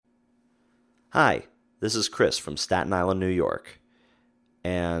Hi, this is Chris from Staten Island, New York.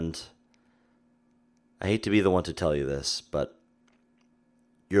 And I hate to be the one to tell you this, but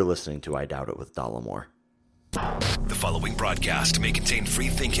you're listening to I Doubt It with Dollamore. The following broadcast may contain free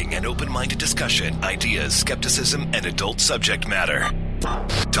thinking and open-minded discussion, ideas, skepticism, and adult subject matter.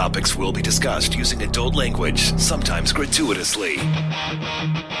 Topics will be discussed using adult language, sometimes gratuitously.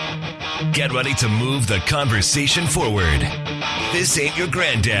 Get ready to move the conversation forward. This ain't your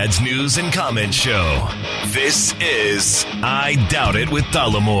granddad's news and comment show. This is I Doubt It with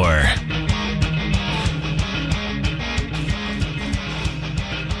Dollamore.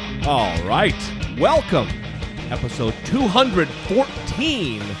 All right, welcome. Episode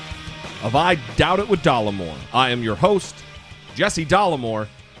 214 of I Doubt It with Dollamore. I am your host, Jesse Dollamore,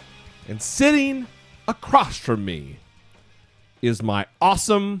 and sitting across from me is my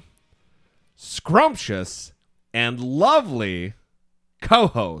awesome, scrumptious, and lovely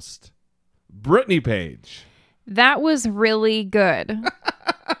co-host, Brittany Page. That was really good.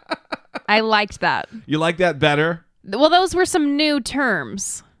 I liked that. You like that better? Well, those were some new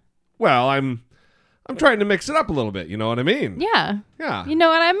terms. Well, I'm trying to mix it up a little bit, you know what I mean? Yeah. Yeah. You know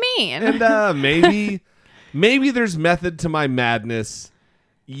what I mean? And maybe there's method to my madness.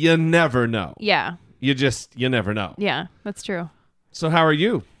 You never know. Yeah. You never know. Yeah, that's true. So how are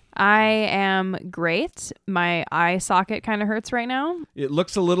you? I am great. My eye socket kind of hurts right now. It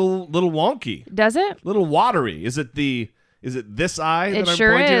looks a little wonky. Does it? A little watery. Is it this eye It that I'm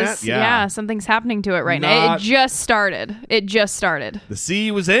sure pointing is. at? Yeah, something's happening to it right now. It just started. The sea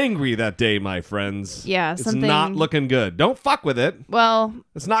was angry that day, my friends. Yeah, it's not looking good. Don't fuck with it. Well,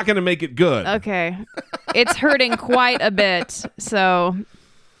 it's not going to make it good. Okay. It's hurting quite a bit, so.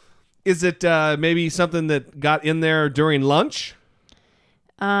 Is it maybe something that got in there during lunch?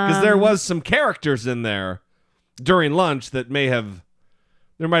 Because there was some characters in there during lunch that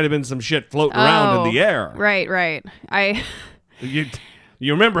there might have been some shit floating around in the air. Right.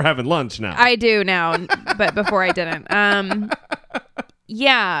 You remember having lunch now. I do now, but before I didn't.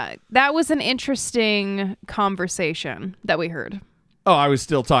 Yeah, that was an interesting conversation that we heard. Oh, I was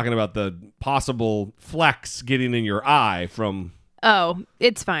still talking about the possible flecks getting in your eye from... Oh,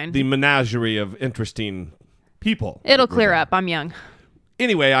 it's fine. The menagerie of interesting people. It'll clear up. I'm young.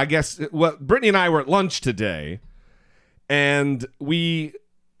 Anyway, I guess Brittany and I were at lunch today, and we,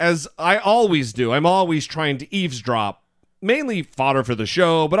 as I always do, I'm always trying to eavesdrop, mainly fodder for the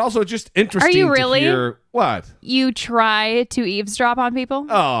show, but also just interesting. Are you really? To hear what? You try to eavesdrop on people?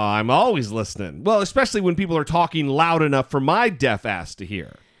 Oh, I'm always listening. Well, especially when people are talking loud enough for my deaf ass to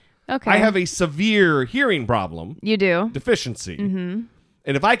hear. Okay. I have a severe hearing problem. You do? Deficiency. Mm-hmm.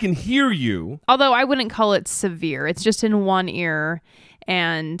 And if I can hear you... Although I wouldn't call it severe. It's just in one ear,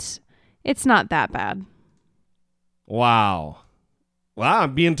 and it's not that bad. Wow. Well,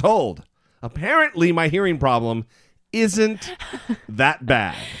 I'm being told. Apparently, my hearing problem isn't that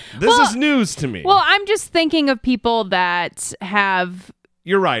bad. This is news to me. Well, I'm just thinking of people that have...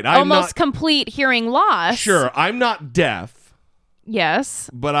 You're right. Almost complete hearing loss. Sure, I'm not deaf.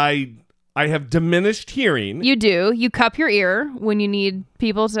 Yes. But I have diminished hearing. You do. You cup your ear when you need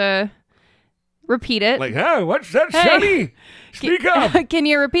people to repeat it. Like, hey, what's that, Sonny? Speak up. Can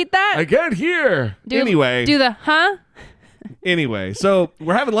you repeat that? I can't hear. Anyway. Do the, huh? Anyway, so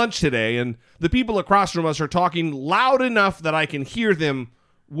we're having lunch today, and the people across from us are talking loud enough that I can hear them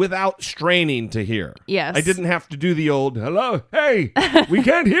without straining to hear. Yes. I didn't have to do the old, hello, hey, we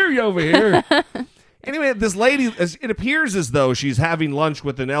can't hear you over here. Anyway, this lady, it appears as though she's having lunch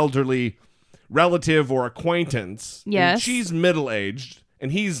with an elderly relative or acquaintance. Yes. And she's middle-aged,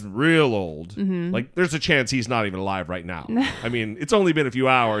 and he's real old. Mm-hmm. Like, there's a chance he's not even alive right now. I mean, it's only been a few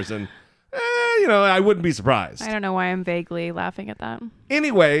hours, and, I wouldn't be surprised. I don't know why I'm vaguely laughing at that.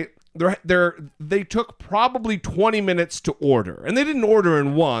 Anyway, they took probably 20 minutes to order, and they didn't order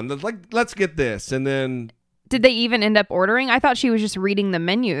in one. They're like, let's get this, and then... Did they even end up ordering? I thought she was just reading the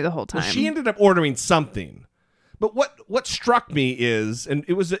menu the whole time. Well, she ended up ordering something. But what struck me is, and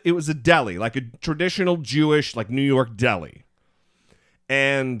it was a deli, like a traditional Jewish, like New York deli.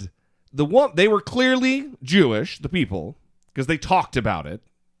 And they were clearly Jewish, the people, because they talked about it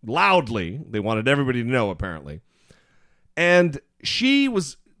loudly. They wanted everybody to know, apparently. And she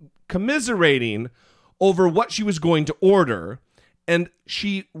was commiserating over what she was going to order. And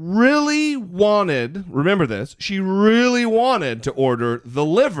she really wanted, remember this, she really wanted to order the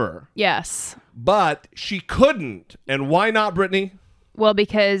liver. Yes. But she couldn't. And why not, Brittany? Well,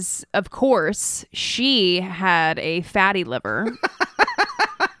 because, of course, she had a fatty liver.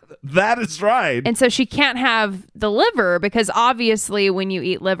 That is right. And so she can't have the liver because obviously when you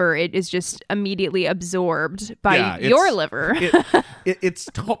eat liver, it is just immediately absorbed by your liver. It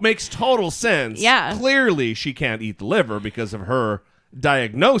makes total sense. Yeah. Clearly, she can't eat the liver because of her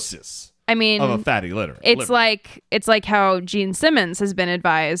diagnosis. I mean, of a fatty liver. It's like how Gene Simmons has been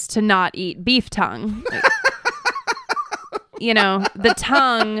advised to not eat beef tongue. The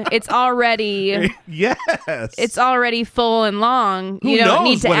tongue, it's already it's already full and long. Who you don't knows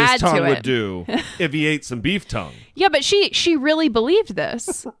need to what add his tongue to would it. do if he ate some beef tongue. Yeah, but she really believed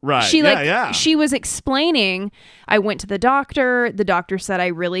this. Right. She was explaining, I went to the doctor. The doctor said I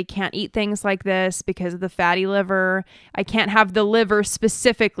really can't eat things like this because of the fatty liver. I can't have the liver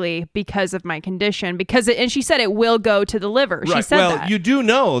specifically because of my condition and she said it will go to the liver. Right. She said that. You do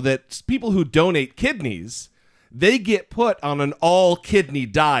know that people who donate kidneys, they get put on an all-kidney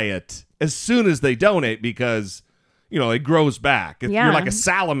diet as soon as they donate because, it grows back. You're like a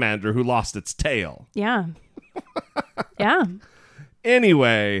salamander who lost its tail. Yeah. Yeah.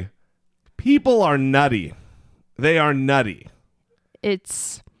 Anyway, people are nutty. They are nutty.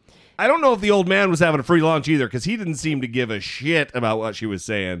 I don't know if the old man was having a free lunch either because he didn't seem to give a shit about what she was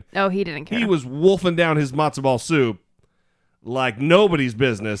saying. Oh, he didn't care. He was wolfing down his matzo ball soup like nobody's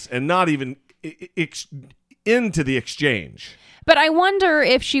business and not even into the exchange. But I wonder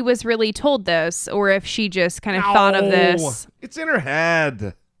if she was really told this or if she just kind of thought of this. It's in her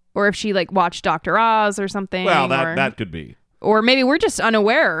head. Or if she watched Dr. Oz or something. Well, that could be. Or maybe we're just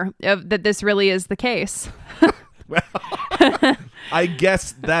unaware of that this really is the case. Well, I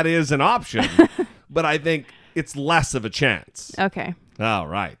guess that is an option, but I think it's less of a chance. Okay. All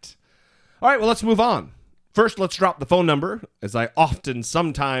right. Well, let's move on. First, let's drop the phone number, as I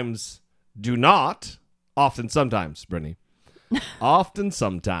sometimes do not. Sometimes, Brittany.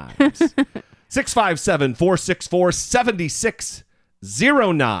 Sometimes.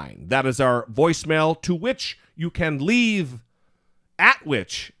 657-464-7609. That is our voicemail at which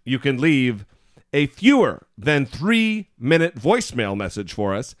you can leave a fewer than 3-minute voicemail message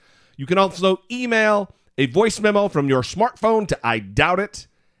for us. You can also email a voice memo from your smartphone to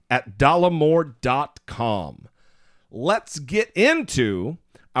idoughtit@dollamore.com. Let's get into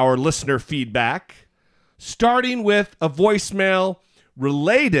our listener feedback, starting with a voicemail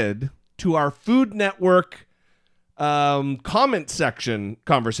related to our Food Network comment section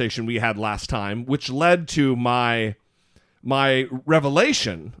conversation we had last time, which led to my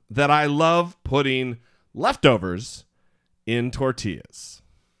revelation that I love putting leftovers in tortillas.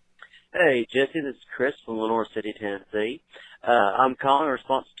 Hey, Jesse, this is Chris from Lenore City, Tennessee. I'm calling in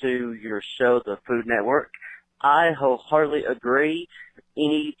response to your show, The Food Network. I wholeheartedly agree.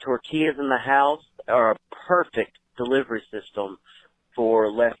 Any tortillas in the house are a perfect delivery system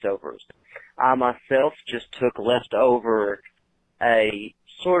for leftovers. I myself just took leftover a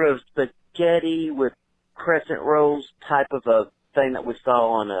sort of spaghetti with crescent rolls type of a thing that we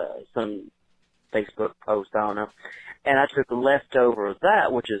saw on some Facebook post, I don't know. And I took leftover of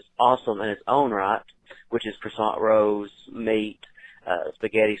that, which is awesome in its own right, which is croissant rolls, meat,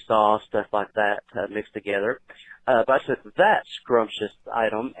 spaghetti sauce, stuff like that mixed together. But I took that scrumptious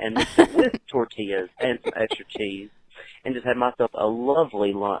item and mixed it with tortillas and some extra cheese and just had myself a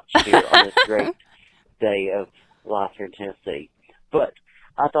lovely lunch here on this great day of life here in Tennessee. But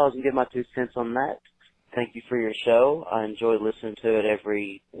I thought I was going to give my 2 cents on that. Thank you for your show. I enjoy listening to it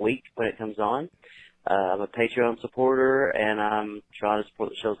every week when it comes on. I'm a Patreon supporter, and I'm trying to support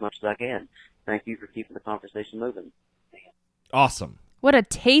the show as much as I can. Thank you for keeping the conversation moving. Awesome. What a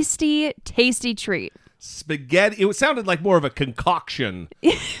tasty, tasty treat. Spaghetti. It sounded like more of a concoction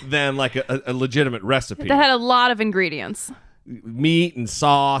than like a legitimate recipe. That had a lot of ingredients. Meat and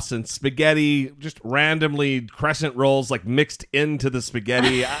sauce and spaghetti, just randomly crescent rolls like mixed into the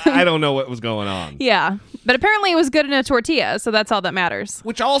spaghetti. I don't know what was going on. Yeah, but apparently it was good in a tortilla, so that's all that matters.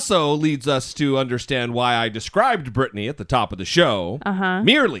 Which also leads us to understand why I described Brittany at the top of the show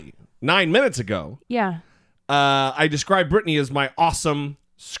merely 9 minutes ago. Yeah. I described Brittany as my awesome,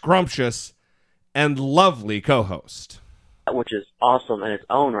 scrumptious, and lovely co-host. Which is awesome in its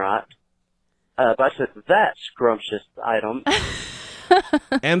own right. But I took that scrumptious item.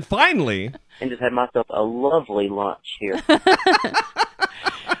 And finally... and just had myself a lovely lunch here.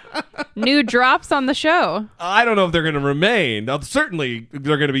 New drops on the show. I don't know if they're going to remain. Certainly,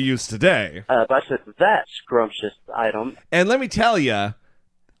 they're going to be used today. But I took that scrumptious item. And let me tell you,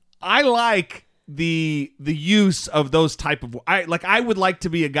 I like the use of those type of... I would like to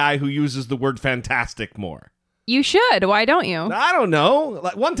be a guy who uses the word fantastic more. You should. Why don't you? I don't know.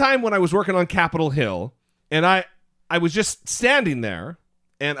 Like one time when I was working on Capitol Hill, and I was just standing there,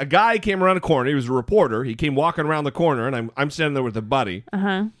 and a guy came around a corner. He was a reporter. He came walking around the corner, and I'm standing there with a buddy.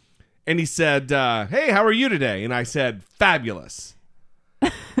 Uh-huh. And he said, hey, how are you today? And I said, fabulous.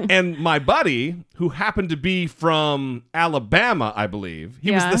 And my buddy, who happened to be from Alabama, I believe,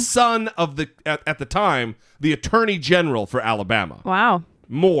 he was the son of at the time, the Attorney General for Alabama. Wow.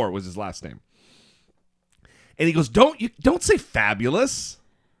 Moore was his last name. And he goes, don't say fabulous.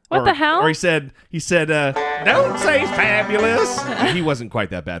 What the hell? Or he said, don't say fabulous. He wasn't quite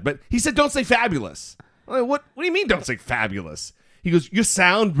that bad, but he said, don't say fabulous. I'm like, what do you mean don't say fabulous? He goes, you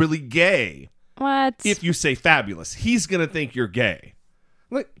sound really gay. What? If you say fabulous. He's going to think you're gay.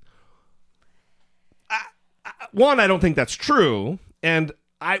 I'm like, one, I don't think that's true. And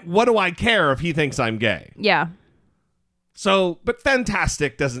what do I care if he thinks I'm gay? Yeah. So, but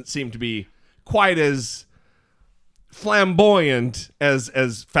fantastic doesn't seem to be quite as flamboyant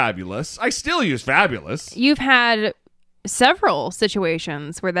as fabulous. I still use fabulous. You've had several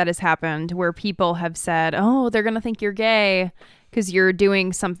situations where that has happened, where people have said, oh, they're going to think you're gay because you're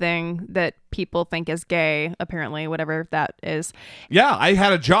doing something that people think is gay, apparently, whatever that is. Yeah, I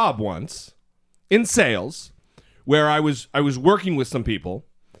had a job once in sales where I was working with some people,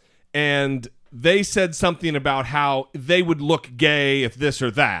 and they said something about how they would look gay if this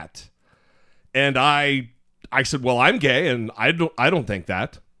or that. And I said, well, I'm gay, and I don't think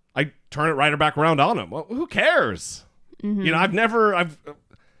that. I turn it right back around on them. Well, who cares? Mm-hmm. You know,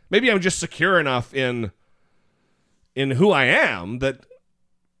 maybe I'm just secure enough in who I am that.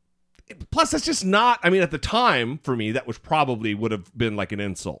 Plus, that's just not. I mean, at the time for me, that would have been like an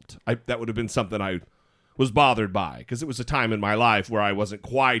insult. That would have been something I was bothered by, because it was a time in my life where I wasn't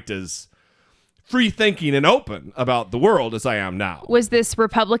quite as free thinking and open about the world as I am now. Was this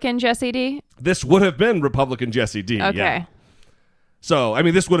Republican Jesse D? This would have been Republican Jesse D. Okay. Yeah. So, I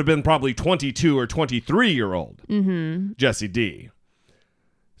mean, this would have been probably 22 or 23-year-old Jesse D.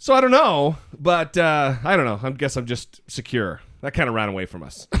 So, I don't know, but I don't know. I guess I'm just secure. That kind of ran away from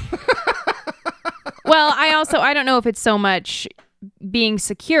us. Well, I don't know if it's so much being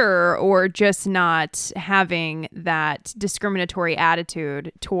secure or just not having that discriminatory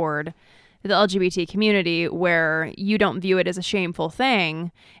attitude toward the LGBT community where you don't view it as a shameful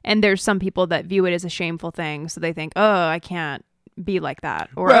thing. And there's some people that view it as a shameful thing. So they think, oh, I can't be like that.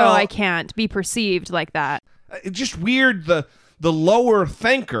 Or, oh, I can't be perceived like that. It's just weird, the lower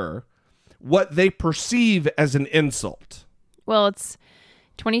thinker, what they perceive as an insult. Well, it's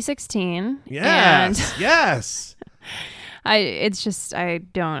 2016. Yes, yes. I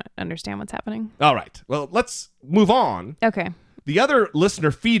don't understand what's happening. All right. Well, let's move on. Okay. The other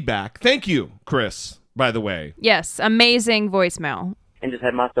listener feedback. Thank you, Chris, by the way. Yes. Amazing voicemail. And just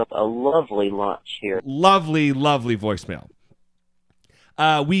had myself a lovely lunch here. Lovely, lovely voicemail.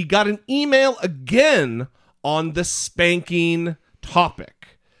 We got an email again on the spanking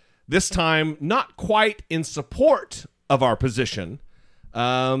topic. This time, not quite in support of our position.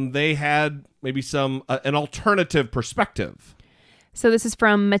 They had maybe an alternative perspective. So this is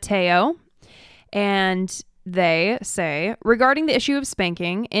from Mateo, and they say, regarding the issue of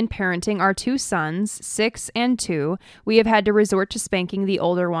spanking, in parenting our two sons, 6 and 2, we have had to resort to spanking the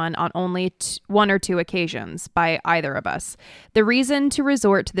older one on only 1 or 2 occasions by either of us. The reason to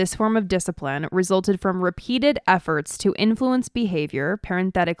resort to this form of discipline resulted from repeated efforts to influence behavior,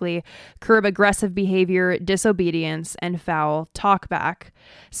 parenthetically, curb aggressive behavior, disobedience, and foul talkback.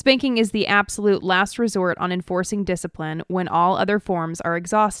 Spanking is the absolute last resort on enforcing discipline when all other forms are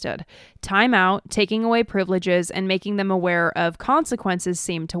exhausted. Time out, taking away privileges, and making them aware of consequences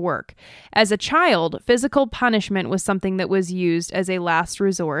seemed to work. As a child, physical punishment was something that was used as a last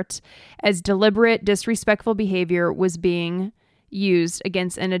resort, as deliberate, disrespectful behavior was being used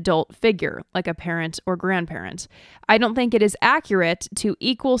against an adult figure, like a parent or grandparent. I don't think it is accurate to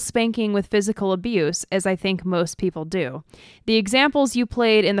equal spanking with physical abuse, as I think most people do. The examples you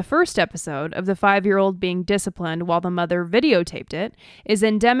played in the first episode of the 5-year-old being disciplined while the mother videotaped it is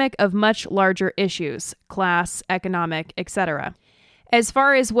endemic of much larger issues, class, economic, etc. As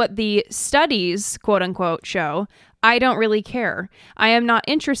far as what the studies, quote unquote, show, I don't really care. I am not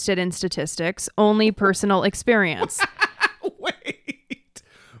interested in statistics, only personal experience.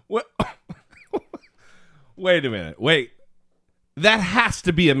 Wait a minute. Wait. That has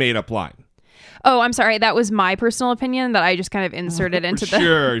to be a made-up line. Oh, I'm sorry. That was my personal opinion that I just kind of inserted into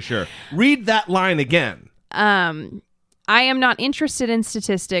the... Sure. Read that line again. I am not interested in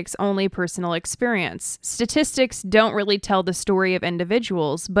statistics, only personal experience. Statistics don't really tell the story of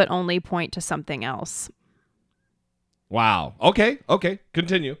individuals, but only point to something else. Wow. Okay.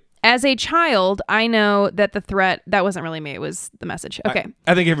 Continue. As a child, I know that the threat... That wasn't really me. It was the message. Okay.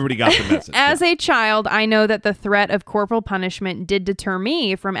 I think everybody got the message. As a child, I know that the threat of corporal punishment did deter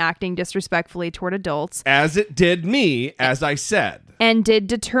me from acting disrespectfully toward adults. As it did me, as I said. And did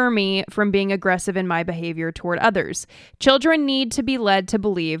deter me from being aggressive in my behavior toward others. Children need to be led to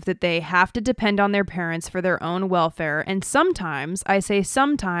believe that they have to depend on their parents for their own welfare. And sometimes, I say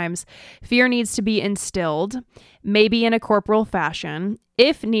sometimes, fear needs to be instilled, maybe in a corporal fashion,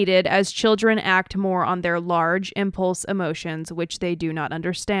 if needed, as children act more on their large impulse emotions, which they do not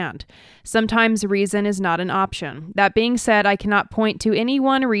understand. Sometimes reason is not an option. That being said, I cannot point to any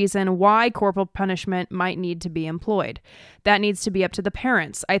one reason why corporal punishment might need to be employed. That needs to be up to the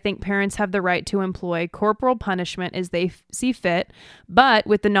parents. I think parents have the right to employ corporal punishment as they see fit, but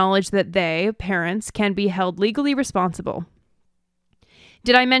with the knowledge that they, parents, can be held legally responsible.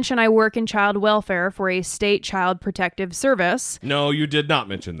 Did I mention I work in child welfare for a state child protective service? No, you did not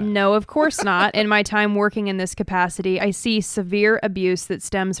mention that. No, of course not. In my time working in this capacity, I see severe abuse that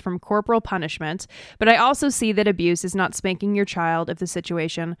stems from corporal punishment, but I also see that abuse is not spanking your child if the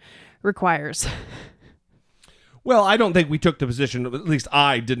situation requires. Well, I don't think we took the position, at least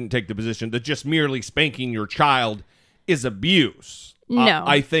I didn't take the position, that just merely spanking your child is abuse. No.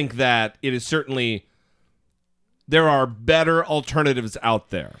 I think that it is certainly... There are better alternatives out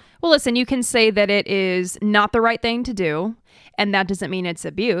there. Well, listen, you can say that it is not the right thing to do, and that doesn't mean it's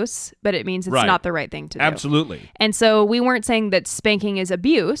abuse, but it means it's not the right thing to do. Absolutely. And so we weren't saying that spanking is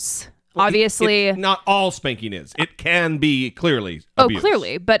abuse. Well, obviously... not all spanking is. It can be clearly abuse. Oh,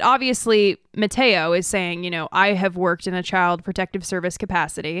 clearly. But obviously, Mateo is saying, I have worked in a child protective service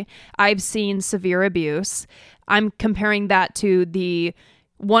capacity. I've seen severe abuse. I'm comparing that to the...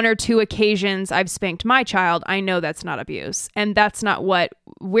 1 or 2 occasions I've spanked my child. I know that's not abuse. And that's not what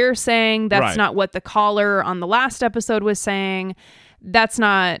we're saying. That's not what the caller on the last episode was saying. That's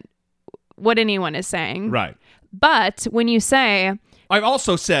not what anyone is saying. Right. But when you say... I've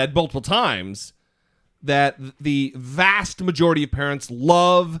also said multiple times that the vast majority of parents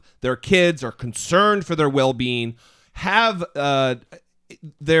love their kids, are concerned for their well-being, have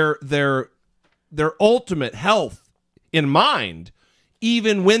their ultimate health in mind,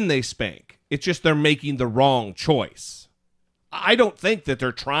 even when they spank. It's just they're making the wrong choice. I don't think that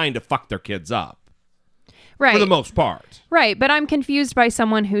they're trying to fuck their kids up. Right. For the most part. Right. But I'm confused by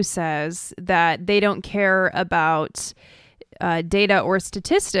someone who says that they don't care about data or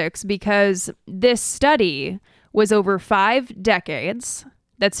statistics because this study was over 5 decades.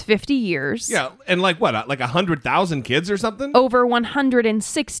 That's 50 years. Yeah. And like 100,000 kids or something? Over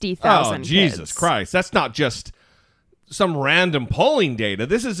 160,000 kids. Jesus kids. Christ. That's not just... some random polling data.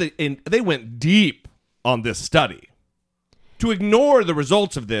 This is they went deep on this study. To ignore the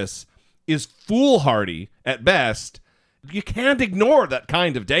results of this is foolhardy at best. You can't ignore that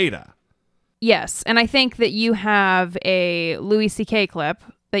kind of data. Yes, and I think that you have a Louis C.K. clip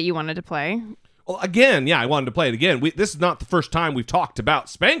that you wanted to play. Well, again, yeah, I wanted to play it again. This is not the first time we've talked about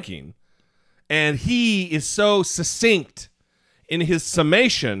spanking, and he is so succinct in his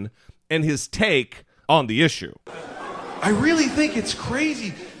summation and his take on the issue. I really think it's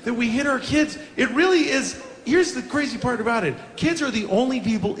crazy that we hit our kids. It really is. Here's the crazy part about it. Kids are the only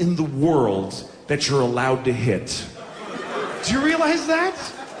people in the world that you're allowed to hit. Do you realize that?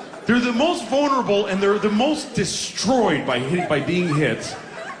 They're the most vulnerable and they're the most destroyed by being hit.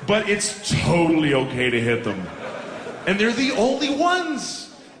 But it's totally okay to hit them. And they're the only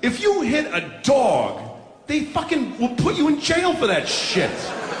ones. If you hit a dog, they fucking will put you in jail for that shit.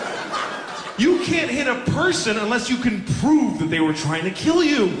 You can't hit a person unless you can prove that they were trying to kill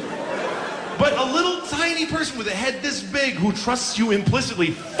you. But a little tiny person with a head this big who trusts you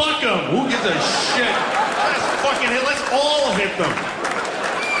implicitly, fuck them. Who gives a shit? Let's all hit them.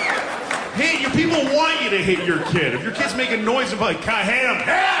 Hey, your people want you to hit your kid. If your kid's making noise about hit him.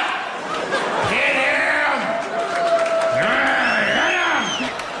 Hit him.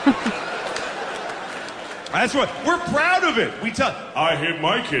 That's what we're proud of it. We tell I hit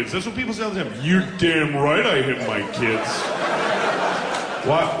my kids. That's what people say all the time. You're damn right I hit my kids.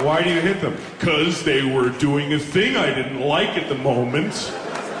 Why do you hit them? Because they were doing a thing I didn't like at the moment.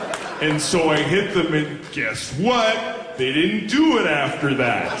 And so I hit them and guess what? They didn't do it after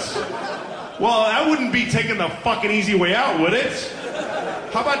that. Well, that wouldn't be taking the fucking easy way out, would it?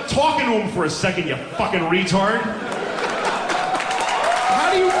 How about talking to them for a second, you fucking retard?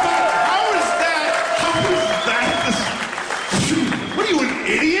 How is that? What are you, an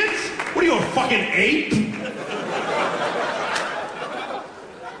idiot? What are you, a fucking ape?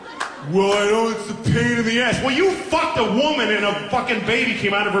 Well, I know it's a pain in the ass. Well, you fucked a woman and a fucking baby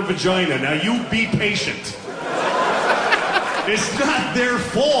came out of her vagina. Now you be patient. It's not their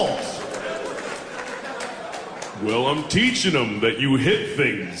fault. Well, I'm teaching them that you hit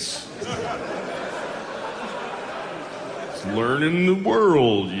things. It's learning the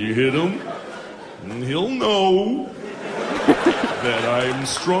world. You hit him, and he'll know that I'm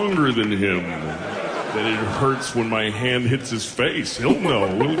stronger than him. That it hurts when my hand hits his face. He'll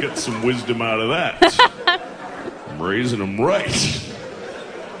know. We'll get some wisdom out of that. I'm raising him right.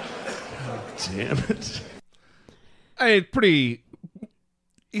 Damn it.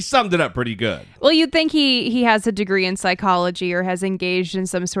 He summed it up pretty good. Well, you'd think he has a degree in psychology or has engaged in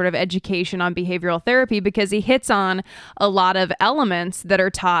some sort of education on behavioral therapy, because he hits on a lot of elements that are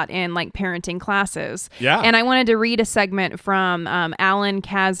taught in like parenting classes. Yeah. And I wanted to read a segment from Alan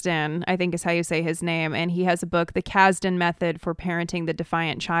Kasdan, I think is how you say his name. And he has a book, The Kasdan Method for Parenting the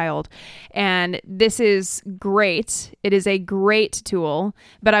Defiant Child. And this is great. It is a great tool,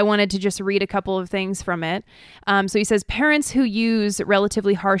 but I wanted to just read a couple of things from it. So he says, parents who use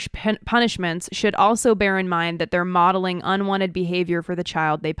relatively harsh punishments should also bear in mind that they're modeling unwanted behavior for the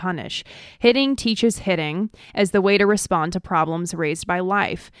child they punish. Hitting teaches hitting as the way to respond to problems raised by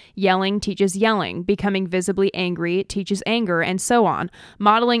life. Yelling teaches yelling. Becoming visibly angry teaches anger, and so on.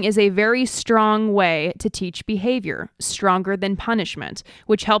 Modeling is a very strong way to teach behavior, stronger than punishment,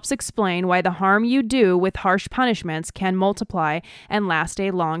 which helps explain why the harm you do with harsh punishments can multiply and last a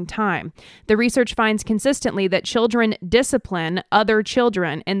long time. The research finds consistently that children discipline other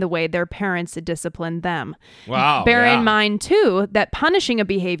children in the way their parents discipline them. Wow. Bear yeah. in mind, too, that punishing a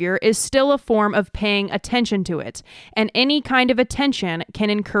behavior is still a form of paying attention to it, and any kind of attention can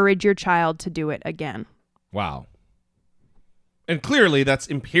encourage your child to do it again. Wow. And clearly that's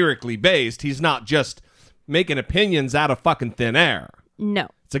empirically based. He's not just making opinions out of fucking thin air. No.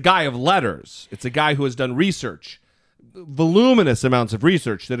 It's a guy of letters. It's a guy who has done research, voluminous amounts of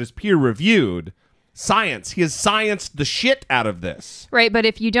research that is peer-reviewed. Science. He has scienced the shit out of this. Right, but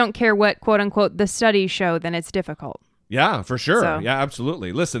if you don't care what, quote-unquote, the studies show, then it's difficult. Yeah, for sure. So. Yeah,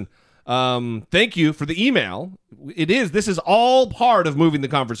 absolutely. Listen, thank you for the email. This is all part of moving the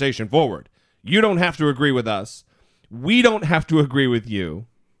conversation forward. You don't have to agree with us. We don't have to agree with you.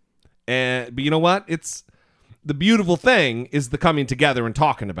 But you know what? It's the beautiful thing is the coming together and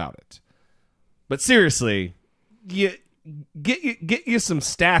talking about it. But seriously, get you some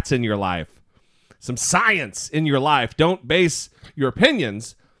stats in your life. Some science in your life. Don't base your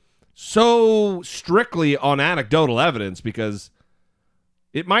opinions so strictly on anecdotal evidence, because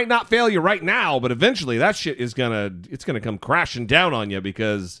it might not fail you right now, but eventually that shit is gonna come crashing down on you,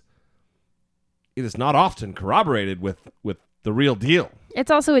 because it is not often corroborated with the real deal. It's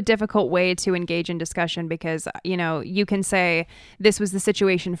also a difficult way to engage in discussion because, you can say, this was the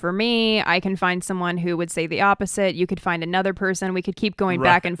situation for me. I can find someone who would say the opposite. You could find another person. We could keep going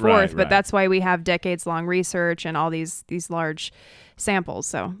back and forth, but that's why we have decades-long research and all these large samples.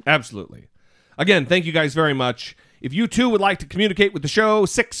 So Absolutely. Again, thank you guys very much. If you too would like to communicate with the show,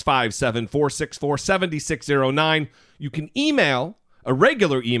 657-464-7609. You can email, a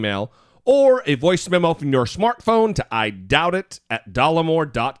regular email, or a voice memo from your smartphone to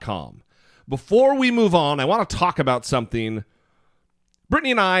idoubitit@dollamore.com. Before we move on, I want to talk about something.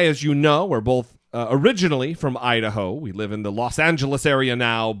 Brittany and I, as you know, are both originally from Idaho. We live in the Los Angeles area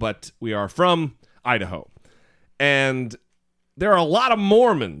now, but we are from Idaho. And there are a lot of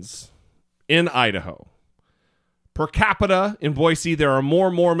Mormons in Idaho. Per capita in Boise, there are more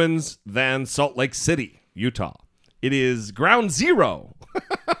Mormons than Salt Lake City, Utah. It is ground zero,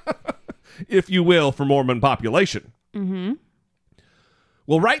 if you will, for Mormon population. Mm-hmm.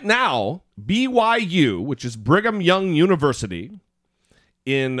 Well, right now, BYU, which is Brigham Young University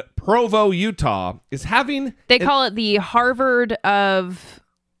in Provo, Utah, is having... They call it the Harvard of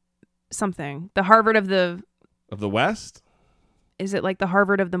something. The Harvard of the... Of the West? Is it like the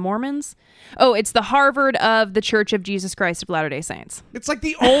Harvard of the Mormons? Oh, it's the Harvard of the Church of Jesus Christ of Latter-day Saints. It's like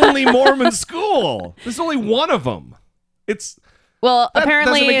the only Mormon school. There's only one of them. Well, that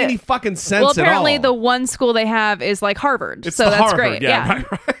apparently doesn't make any fucking sense. Well, apparently at all. the one school they have is like Harvard. It's so the that's Harvard, great. yeah.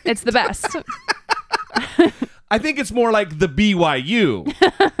 Right. It's the best. I think it's more like the BYU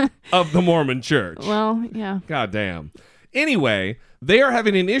of the Mormon Church. Well, yeah. God damn. Anyway, they are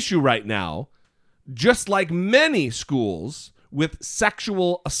having an issue right now, just like many schools, with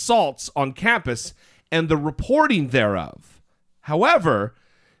sexual assaults on campus and the reporting thereof. However,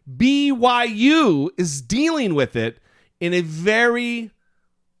 BYU is dealing with it in a very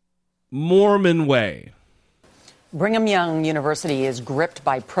Mormon way. Brigham Young University is gripped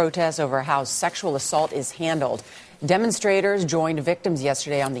by protests over how sexual assault is handled. Demonstrators joined victims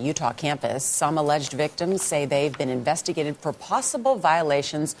yesterday on the Utah campus. Some alleged victims say they've been investigated for possible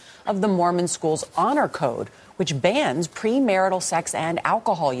violations of the Mormon school's honor code, which bans premarital sex and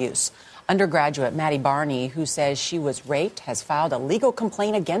alcohol use. Undergraduate Maddie Barney, who says she was raped, has filed a legal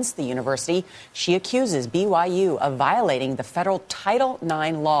complaint against the university. She accuses BYU of violating the federal Title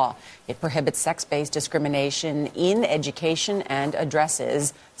IX law. It prohibits sex-based discrimination in education and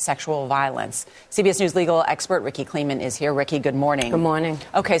addresses sexual violence. CBS News legal expert Ricky Kleeman is here. Ricky, good morning. Good morning.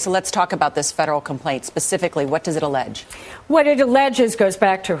 Okay, so let's talk about this federal complaint. Specifically, what does it allege? What it alleges goes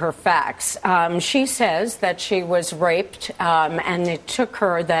back to her facts. She says that she was raped, and it took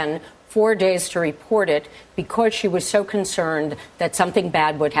her then 4 days to report it because she was so concerned that something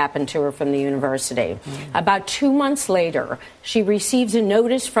bad would happen to her from the university. About 2 months later, she receives a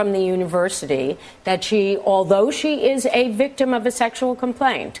notice from the university that although she is a victim of a sexual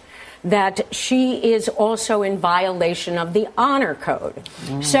complaint, that she is also in violation of the honor code.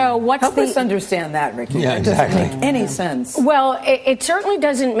 So Help us understand that, Ricky. Yeah, It doesn't exactly. make any sense. Well, it certainly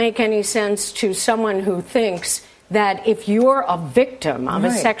doesn't make any sense to someone who thinks that if you're a victim of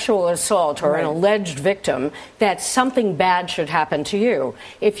a sexual assault or an alleged victim, that something bad should happen to you.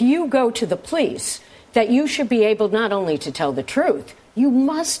 If you go to the police, that you should be able not only to tell the truth, you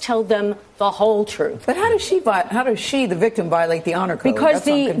must tell them the whole truth. But how does she, the victim, violate the honor code? Because That's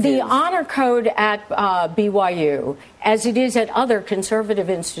what I'm the confused. honor code at BYU, as it is at other conservative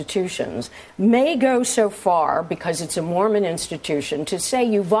institutions, may go so far, because it's a Mormon institution, to say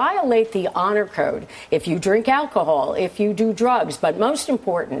you violate the honor code if you drink alcohol, if you do drugs, but most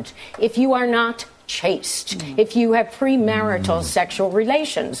important, if you are not chaste, if you have premarital sexual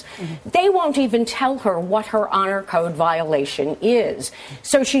relations. They won't even tell her what her honor code violation is.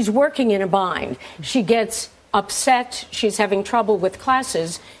 So she's working in a bind. She gets upset. She's having trouble with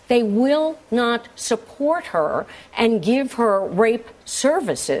classes. They will not support her and give her rape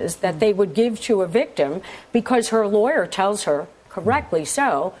services that they would give to a victim because her lawyer tells her, correctly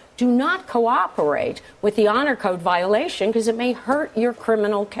so, do not cooperate with the honor code violation because it may hurt your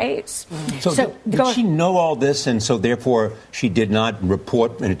criminal case. So did she know all this, and so therefore she did not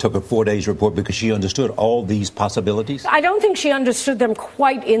report, and it took her 4 days to report because she understood all these possibilities? I don't think she understood them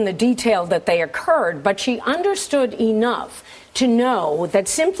quite in the detail that they occurred, but she understood enough to know that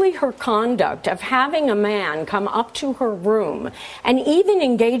simply her conduct of having a man come up to her room and even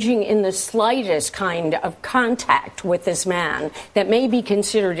engaging in the slightest kind of contact with this man that may be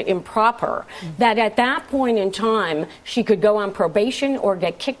considered improper, that at that point in time she could go on probation or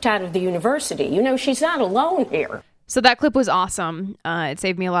get kicked out of the university. You know, she's not alone here. So that clip was awesome. It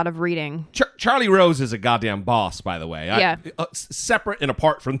saved me a lot of reading. Charlie Rose is a goddamn boss, by the way. Yeah. Separate and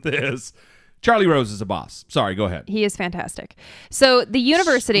apart from this, Charlie Rose is a boss. Sorry, go ahead. He is fantastic. So the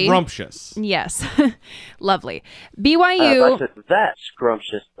university... Scrumptious. Yes. Lovely. BYU... that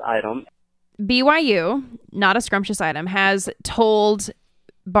scrumptious item. BYU, not a scrumptious item, has told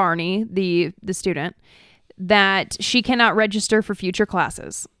Barney, the student, that she cannot register for future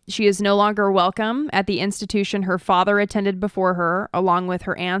classes. She is no longer welcome at the institution her father attended before her, along with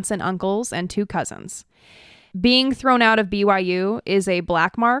her aunts and uncles and 2 cousins. Being thrown out of BYU is a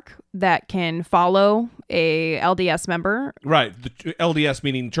black mark that can follow a LDS member. Right. The LDS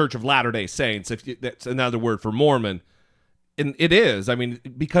meaning Church of Latter-day Saints. That's another word for Mormon. And it is. I mean,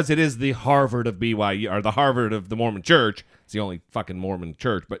 because it is the Harvard of BYU, or the Harvard of the Mormon Church. It's the only fucking Mormon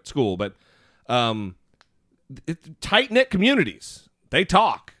church, but school. But tight-knit communities. They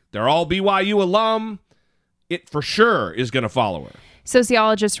talk. They're all BYU alum. It for sure is going to follow her.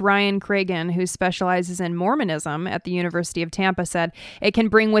 Sociologist Ryan Cragen, who specializes in Mormonism at the University of Tampa, said it can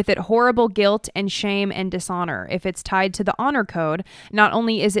bring with it horrible guilt and shame and dishonor. If it's tied to the honor code, not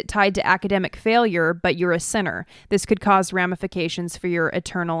only is it tied to academic failure, but you're a sinner. This could cause ramifications for your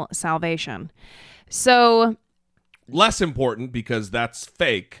eternal salvation. So, less important because that's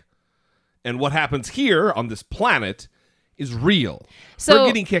fake. And what happens here on this planet is real. So, her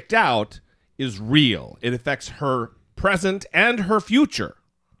getting kicked out is real. It affects her present and her future.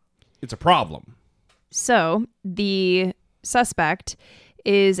 It's a problem. So the suspect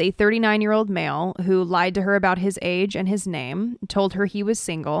is a 39-year-old male who lied to her about his age and his name, told her he was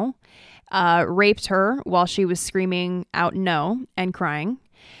single, raped her while she was screaming out no and crying.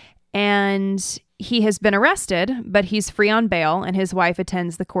 And he has been arrested, but he's free on bail, and his wife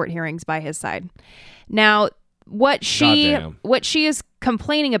attends the court hearings by his side. Now, what she is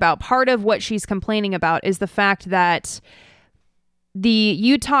complaining about, part of what she's complaining about is the fact that the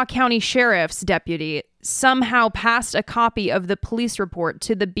Utah County Sheriff's deputy somehow passed a copy of the police report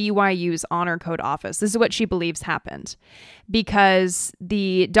to the BYU's honor code office. This is what she believes happened, because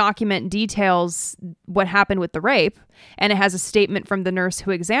the document details what happened with the rape, and it has a statement from the nurse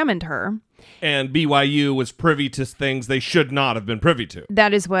who examined her. And BYU was privy to things they should not have been privy to.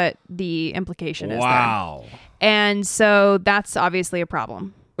 That is what the implication is. Wow. There. And so that's obviously a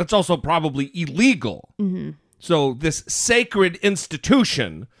problem. That's also probably illegal. Mm-hmm. So this sacred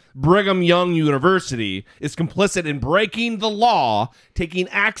institution, Brigham Young University, is complicit in breaking the law, taking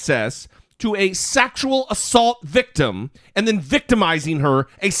access to a sexual assault victim, and then victimizing her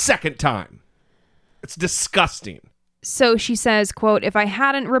a second time. It's disgusting. So she says, quote, "If I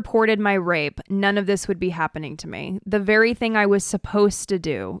hadn't reported my rape, none of this would be happening to me. The very thing I was supposed to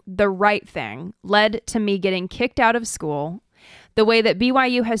do, the right thing, led to me getting kicked out of school. The way that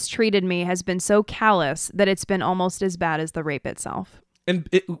BYU has treated me has been so callous that it's been almost as bad as the rape itself." And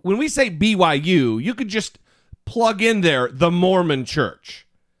when we say BYU, you could just plug in there the Mormon Church,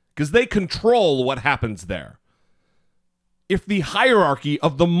 because they control what happens there. If the hierarchy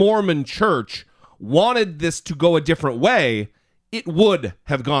of the Mormon Church wanted this to go a different way, it would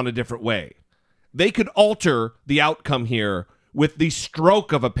have gone a different way. They could alter the outcome here with the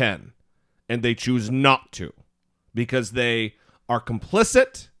stroke of a pen, and they choose not to, because they are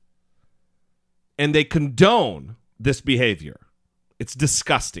complicit and they condone this behavior. It's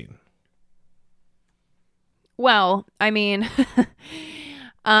disgusting. Well, I mean,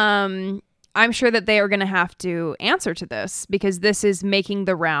 I'm sure that they are going to have to answer to this, because this is making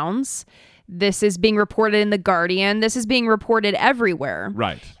the rounds. This is being reported in The Guardian. This is being reported everywhere.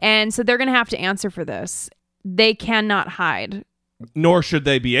 Right. And so they're going to have to answer for this. They cannot hide. Nor should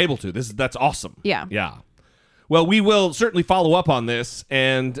they be able to. That's awesome. Yeah. Yeah. Well, we will certainly follow up on this,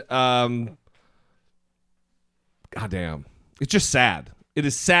 and goddamn, it's just sad. It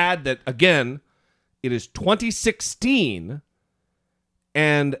is sad that, again, it is 2016,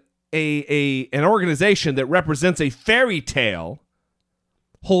 and an organization that represents a fairy tale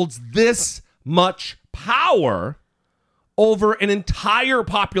holds this much power over an entire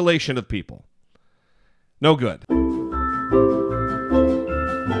population of people. No good.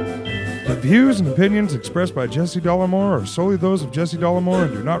 The views and opinions expressed by Jesse Dollamore are solely those of Jesse Dollamore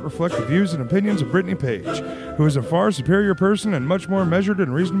and do not reflect the views and opinions of Brittany Page, who is a far superior person and much more measured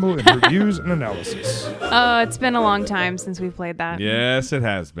and reasonable in her views and analysis. It's been a long time since we've played that. Yes, it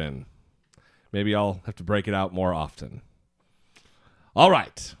has been. Maybe I'll have to break it out more often. All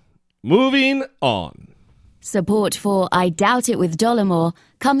right, moving on. Support for I Doubt It with Dollamore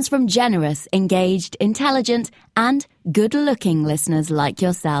comes from generous, engaged, intelligent, and good-looking listeners like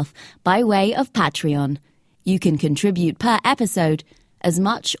yourself by way of Patreon. You can contribute per episode, as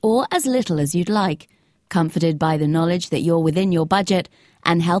much or as little as you'd like, comforted by the knowledge that you're within your budget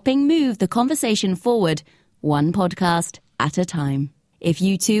and helping move the conversation forward, one podcast at a time. If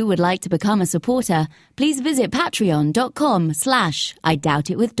you too would like to become a supporter, please visit patreon.com/I Doubt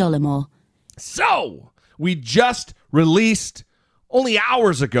It with Dollamore. So, we just released, only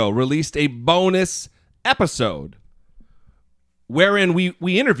hours ago, released a bonus episode wherein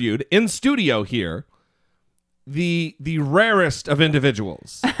we interviewed in studio here the rarest of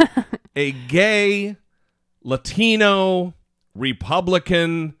individuals, a gay, Latino,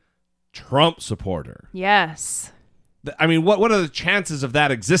 Republican, Trump supporter. Yes. I mean, what are the chances of that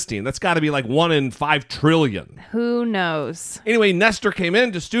existing? That's got to be like 1 in 5 trillion. Who knows? Anyway, Nestor came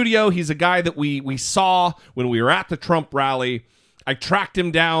into studio. He's a guy that we saw when we were at the Trump rally. I tracked him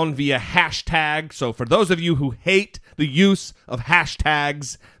down via hashtag. So for those of you who hate the use of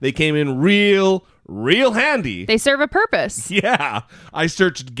hashtags, they came in real handy. They serve a purpose. Yeah. I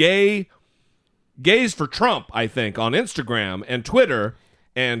searched gays for Trump, I think, on Instagram and Twitter.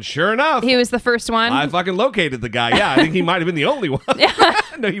 And sure enough, he was the first one. I fucking located the guy. Yeah, I think he might have been the only one.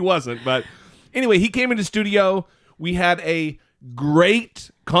 No, he wasn't. But anyway, he came into studio. We had a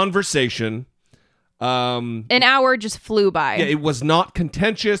great conversation. An hour just flew by. Yeah, it was not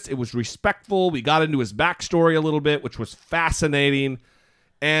contentious. It was respectful. We got into his backstory a little bit, which was fascinating.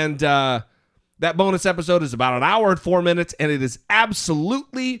 And that bonus episode is about 1 hour and 4 minutes, and it is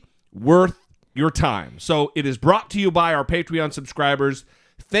absolutely worth your time. So it is brought to you by our Patreon subscribers.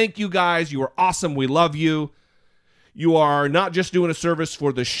 Thank you guys. You are awesome. We love you. You are not just doing a service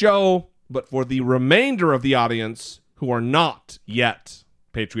for the show, but for the remainder of the audience who are not yet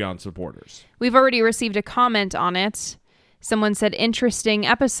Patreon supporters. We've already received a comment on it. Someone said, interesting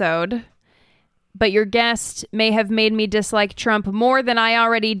episode, but your guest may have made me dislike Trump more than I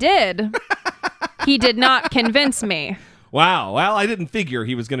already did. He did not convince me. Wow. Well, I didn't figure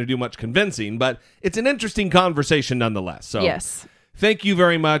he was going to do much convincing, but it's an interesting conversation nonetheless. So yes. Thank you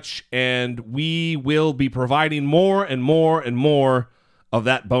very much, and we will be providing more and more and more of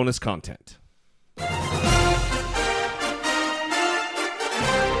that bonus content.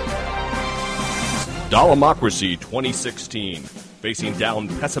 Dollamocracy 2016, facing down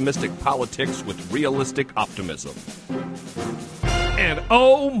pessimistic politics with realistic optimism. And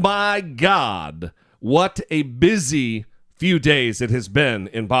oh my God, what a busy few days it has been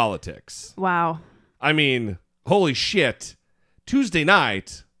in politics. Wow. I mean, holy shit. Tuesday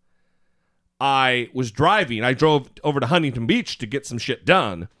night, I was driving. I drove over to Huntington Beach to get some shit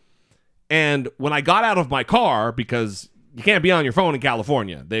done. And when I got out of my car, because you can't be on your phone in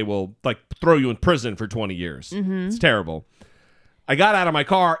California, they will throw you in prison for 20 years. Mm-hmm. It's terrible. I got out of my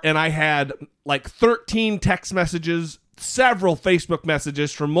car and I had 13 text messages, several Facebook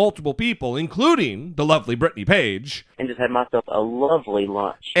messages from multiple people, including the lovely Brittany Page. And just had myself a lovely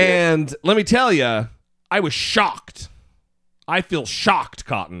lunch. And let me tell you, I was shocked. I feel shocked,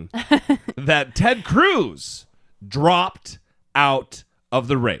 Cotton, that Ted Cruz dropped out of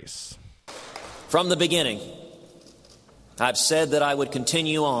the race. From the beginning, I've said that I would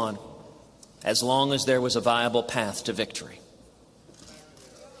continue on as long as there was a viable path to victory.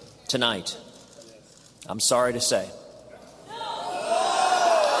 Tonight, I'm sorry to say,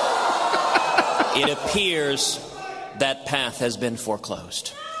 it appears that path has been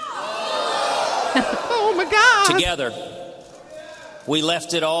foreclosed. Oh, my God. Together, we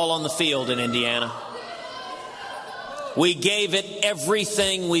left it all on the field in Indiana. We gave it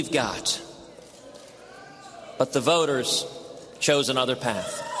everything we've got. But the voters chose another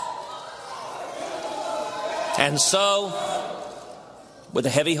path. And so, with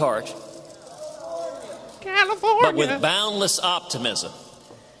a heavy heart, California, but with boundless optimism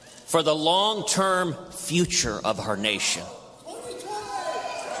for the long-term future of our nation,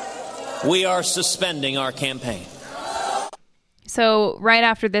 we are suspending our campaign. So right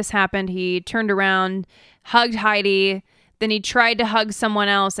after this happened, he turned around, hugged Heidi. Then he tried to hug someone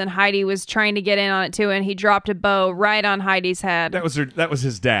else, and Heidi was trying to get in on it too, and he dropped a bow right on Heidi's head. That was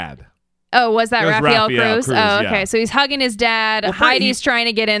his dad. Oh, was that Rafael Cruz? Oh, okay. Yeah. So he's hugging his dad. Well, Heidi's trying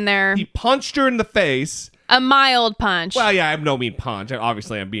to get in there. He punched her in the face. A mild punch. Well, yeah, I have no mean punch.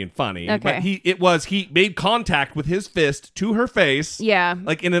 Obviously, I'm being funny. Okay. But he made contact with his fist to her face. Yeah.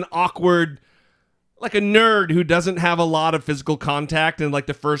 In an awkward, like a nerd who doesn't have a lot of physical contact, and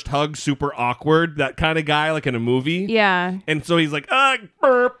the first hug super awkward, that kind of guy, in a movie. Yeah. And so he's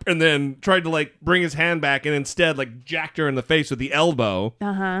burp, and then tried to bring his hand back, and instead jacked her in the face with the elbow.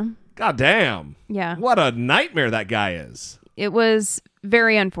 Uh-huh. God damn. Yeah. What a nightmare that guy is. It was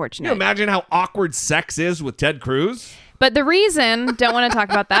very unfortunate. Can you imagine how awkward sex is with Ted Cruz? But the reason, don't want to talk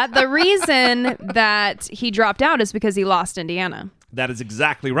about that, the reason that he dropped out is because he lost Indiana. That is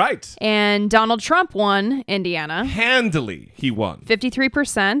exactly right. And Donald Trump won Indiana. Handily, he won.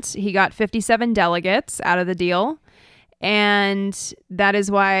 53%. He got 57 delegates out of the deal. And that is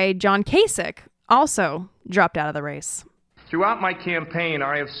why John Kasich also dropped out of the race. Throughout my campaign,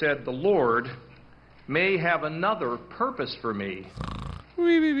 I have said the Lord may have another purpose for me.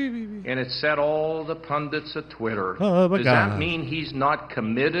 And it set all the pundits at Twitter. Oh, my Does God. that mean he's not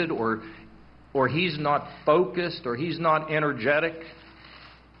committed or he's not focused or he's not energetic?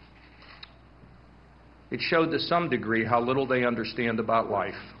 It showed to some degree how little they understand about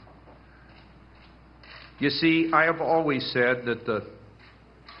life. You see, I have always said that the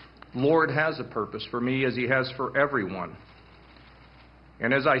Lord has a purpose for me as he has for everyone.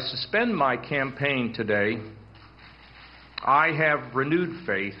 And as I suspend my campaign today, I have renewed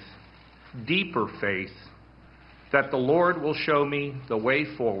faith, deeper faith, that the Lord will show me the way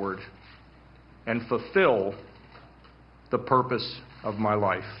forward and fulfill the purpose of my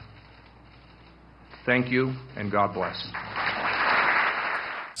life. Thank you, and God bless.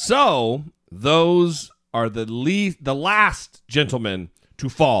 So, those are the last gentlemen to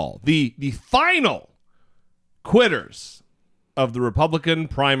fall. The final quitters of the Republican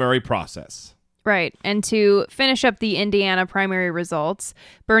primary process. Right. And to finish up the Indiana primary results,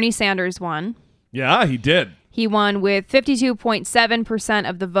 Bernie Sanders won. Yeah, he did. He won with 52.7%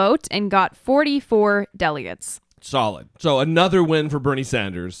 of the vote and got 44 delegates. Solid. So another win for Bernie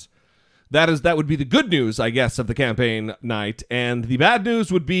Sanders. That would be the good news, I guess, of the campaign night. And the bad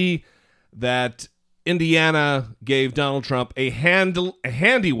news would be that Indiana gave Donald Trump a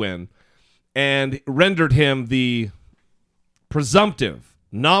handy win and rendered him the presumptive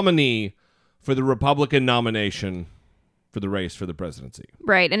nominee for the Republican nomination for the race for the presidency.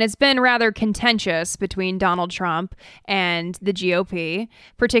 Right. And it's been rather contentious between Donald Trump and the GOP,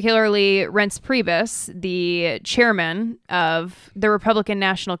 particularly Reince Priebus, the chairman of the Republican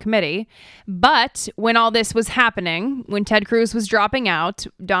National Committee. But when all this was happening, when Ted Cruz was dropping out,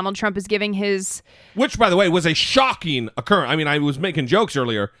 Donald Trump is giving his... Which, by the way, was a shocking occurrence. I mean, I was making jokes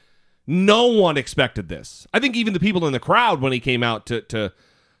earlier. No one expected this. I think even the people in the crowd when he came out to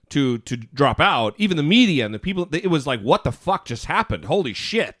drop out, even the media and the people, it was like, what the fuck just happened? Holy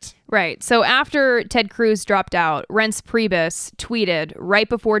shit. Right. So after Ted Cruz dropped out, Reince Priebus tweeted right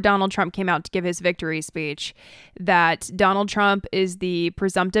before Donald Trump came out to give his victory speech that Donald Trump is the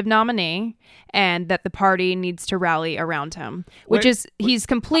presumptive nominee and that the party needs to rally around him, he's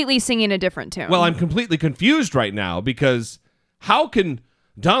completely singing a different tune. Well, I'm completely confused right now because how can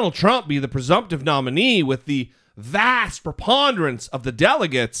Donald Trump be the presumptive nominee with the vast preponderance of the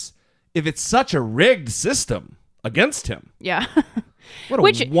delegates if it's such a rigged system against him? Yeah.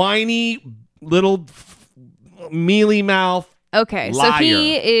 What a whiny little mealy mouth Okay, liar. so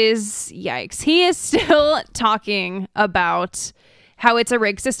he is still talking about how it's a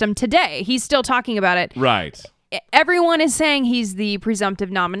rigged system today. He's still talking about it. Right. Everyone is saying he's the presumptive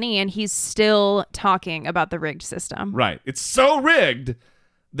nominee, and he's still talking about the rigged system. Right. It's so rigged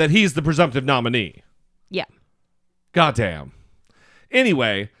that he's the presumptive nominee. Yeah. Goddamn.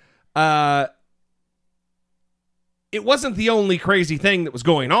 Anyway, it wasn't the only crazy thing that was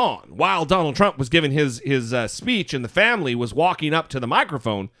going on. While Donald Trump was giving his speech and the family was walking up to the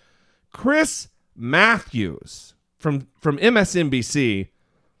microphone, Chris Matthews from MSNBC,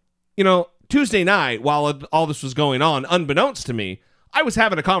 Tuesday night, while all this was going on, unbeknownst to me, I was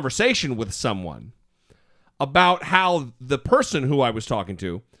having a conversation with someone about how the person who I was talking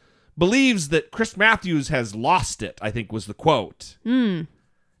to believes that Chris Matthews has lost it, I think was the quote. And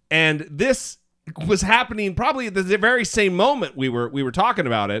this was happening probably at the very same moment we were talking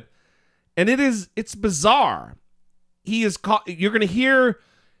about it. And it's bizarre. You're going to hear,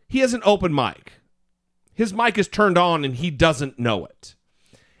 he has an open mic. His mic is turned on and he doesn't know it.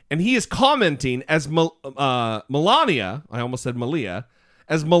 And he is commenting as Melania, I almost said Malia,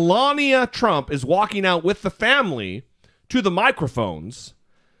 as Melania Trump is walking out with the family to the microphones.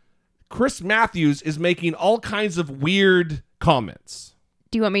 Chris Matthews is making all kinds of weird comments.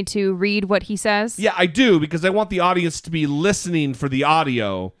 Do you want me to read what he says? Yeah, I do, because I want the audience to be listening for the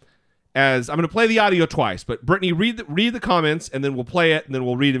audio. As I'm going to play the audio twice, but Brittany, read the comments, and then we'll play it, and then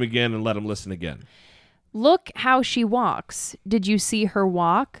we'll read them again and let them listen again. Look how she walks. Did you see her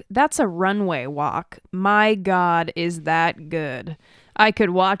walk? That's a runway walk. My God, is that good. I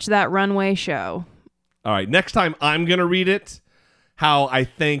could watch that runway show. All right, next time I'm going to read it how I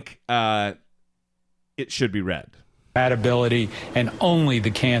think it should be read. Ability, and only the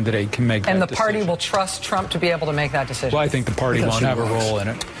candidate can make that decision. And the party will trust Trump to be able to make that decision. Well, I think the party won't have a role in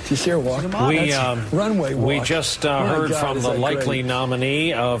it. Do you see her walk? Runway walk. We just heard from the likely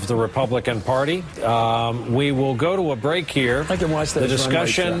nominee of the Republican Party. We will go to a break here. I can watch that. The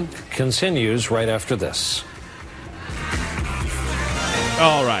discussion continues right after this.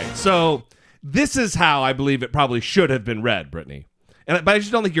 All right, so this is how I believe it probably should have been read, Brittany. But I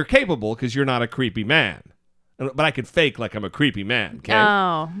just don't think you're capable because you're not a creepy man. But I could fake like I'm a creepy man, okay?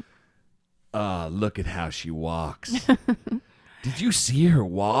 Oh. Look at how she walks. Did you see her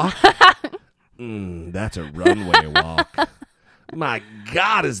walk? That's a runway walk. My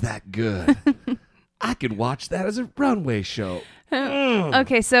God, is that good? I could watch that as a runway show.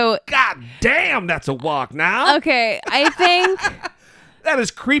 Okay, so... God damn, that's a walk now. Okay, I think... That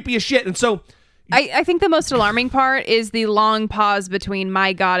is creepy as shit. And so... I think the most alarming part is the long pause between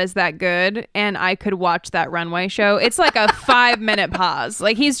 "my God, is that good" and "I could watch that runway show." It's like a 5-minute pause.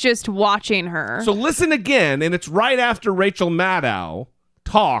 Like he's just watching her. So listen again, and it's right after Rachel Maddow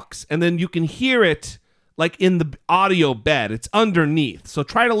talks, and then you can hear it like in the audio bed. It's underneath. So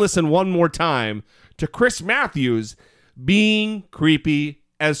try to listen one more time to Chris Matthews being creepy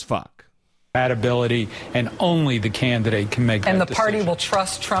as fuck. Ability, and only the candidate can make that decision. And the party will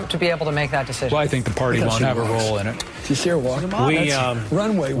trust Trump to be able to make that decision. Well, I think the party won't have a role in it. Do you see her walk?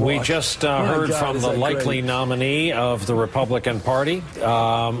 Runway walk. We just heard from the likely nominee of the Republican Party.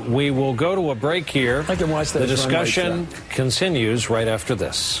 We will go to a break here. I can watch that. The discussion continues right after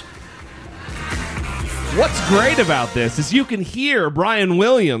this. What's great about this is you can hear Brian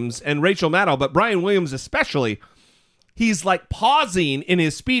Williams and Rachel Maddow, but Brian Williams especially, he's like pausing in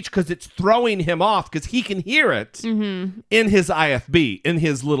his speech because it's throwing him off because he can hear it in his IFB, in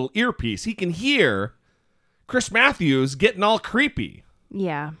his little earpiece. He can hear Chris Matthews getting all creepy.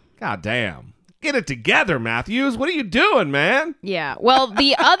 Yeah. God damn. Get it together, Matthews. What are you doing, man? Yeah. Well,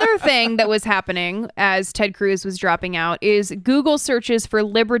 the other thing that was happening as Ted Cruz was dropping out is Google searches for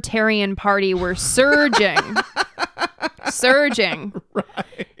Libertarian Party were surging. Surging.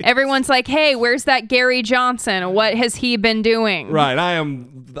 Right. Everyone's like, hey, where's that Gary Johnson? What has he been doing? Right. I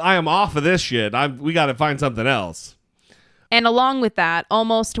am off of this shit. We got to find something else. And along with that,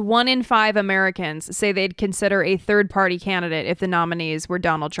 almost 1 in 5 Americans say they'd consider a third-party candidate if the nominees were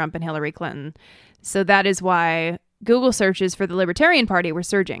Donald Trump and Hillary Clinton. So that is why Google searches for the Libertarian Party were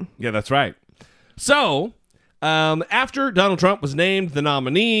surging. Yeah, that's right. So, after Donald Trump was named the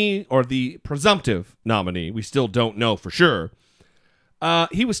nominee, or the presumptive nominee, we still don't know for sure,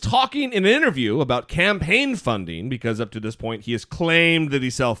 he was talking in an interview about campaign funding, because up to this point he has claimed that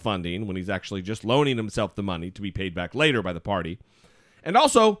he's self-funding when he's actually just loaning himself the money to be paid back later by the party. And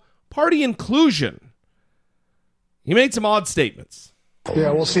also party inclusion. He made some odd statements.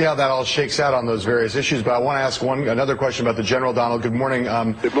 Yeah, we'll see how that all shakes out on those various issues. But I want to ask another question about the general. Donald, good morning.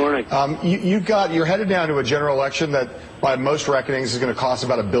 Good morning. You're headed down to a general election that, by most reckonings, is going to cost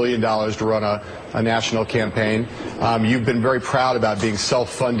about $1 billion to run a national campaign. You've been very proud about being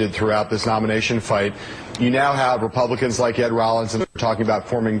self-funded throughout this nomination fight. You now have Republicans like Ed Rollins and talking about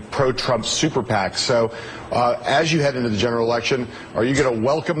forming pro-Trump super PACs. So as you head into the general election, are you going to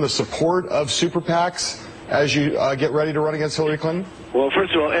welcome the support of super PACs as you get ready to run against Hillary Clinton? Well,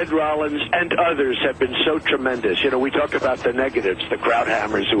 first of all, Ed Rollins and others have been so tremendous. We talk about the negatives, the crowd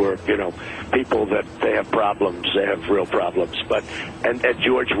hammers who are, people that they have problems, they have real problems. And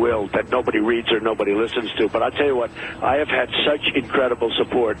George Will, that nobody reads or nobody listens to. But I'll tell you what, I have had such incredible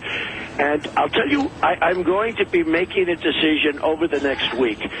support. And I'll tell you, I'm going to be making a decision over the next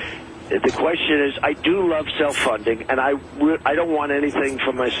week. The question is, I do love self-funding, and I don't want anything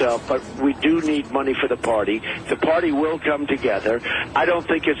for myself, but we do need money for the party. The party will come together. I don't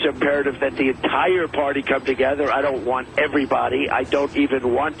think it's imperative that the entire party come together. I don't want everybody. I don't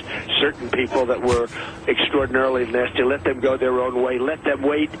even want certain people that were extraordinarily nasty. Let them go their own way. Let them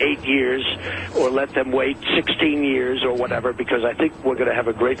wait 8 years, or let them wait 16 years or whatever, because I think we're going to have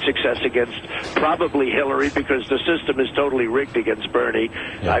a great success against probably Hillary, because the system is totally rigged against Bernie.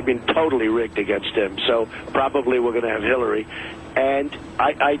 Yeah. I mean, totally rigged against him. So probably we're going to have Hillary. And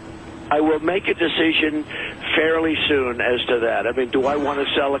I will make a decision fairly soon as to that. I mean, do I want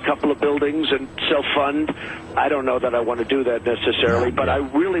to sell a couple of buildings and self-fund? I don't know that I want to do that necessarily, but I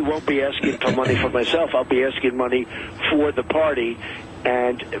really won't be asking for money for myself. I'll be asking money for the party.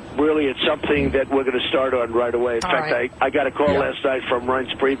 And really, it's something that we're going to start on right away. In fact, I got a call last night from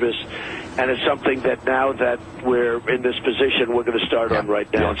Reince Priebus, and it's something that now that we're in this position, we're going to start on right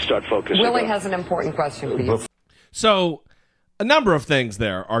now and start focusing on. Willie has an important question for you. So, a number of things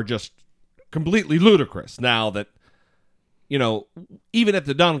there are just completely ludicrous now that, even at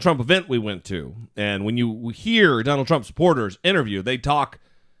the Donald Trump event we went to, and when you hear Donald Trump supporters interview, they talk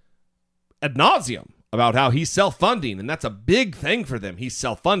ad nauseum about how he's self-funding, and that's a big thing for them. He's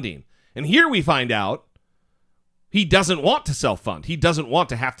self-funding. And here we find out he doesn't want to self-fund. He doesn't want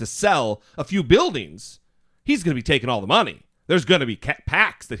to have to sell a few buildings. He's going to be taking all the money. There's going to be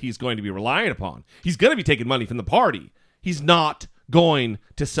PACs that he's going to be relying upon. He's going to be taking money from the party. He's not going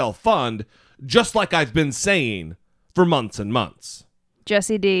to self-fund, just like I've been saying for months and months.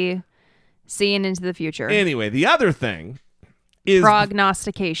 Jesse D, seeing into the future. Anyway, the other thing is...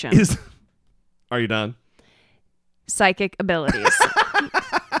 prognostication. Are you done? Psychic abilities.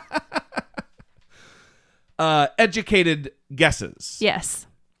 Educated guesses. Yes.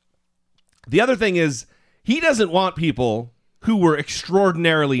 The other thing is, he doesn't want people who were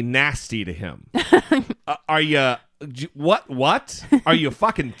extraordinarily nasty to him. Are you... What? Are you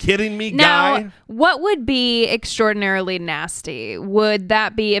fucking kidding me, guy? Now, what would be extraordinarily nasty? Would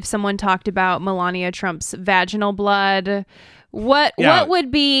that be if someone talked about Melania Trump's vaginal blood? What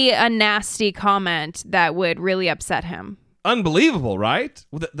would be a nasty comment that would really upset him? Unbelievable, right?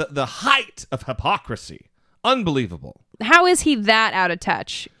 The height of hypocrisy. Unbelievable. How is he that out of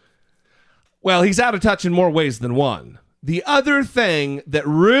touch? Well, he's out of touch in more ways than one. The other thing that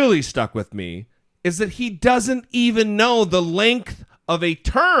really stuck with me is that he doesn't even know the length of a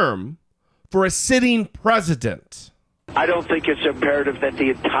term for a sitting president. I don't think it's imperative that the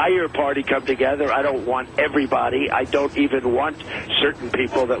entire party come together. I don't want everybody. I don't even want certain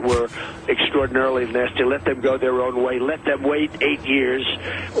people that were extraordinarily nasty. Let them go their own way. Let them wait 8 years,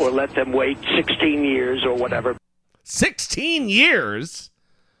 or let them wait 16 years or whatever. 16 years?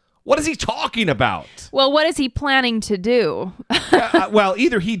 What is he talking about? Well, what is he planning to do? Well,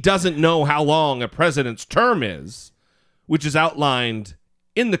 either he doesn't know how long a president's term is, which is outlined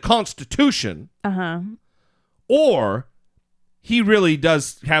in the Constitution, or he really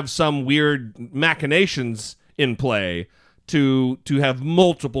does have some weird machinations in play to have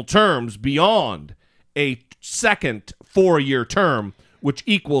multiple terms beyond a second 4-year term, which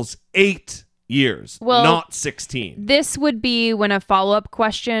equals 8 years, not 16. This would be when a follow-up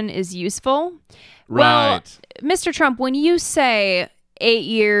question is useful. Right. Well, Mr. Trump, when you say 8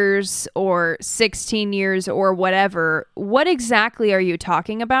 years or 16 years or whatever, what exactly are you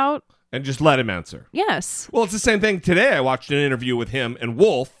talking about? And just let him answer. Yes. Well, it's the same thing today. I watched an interview with him and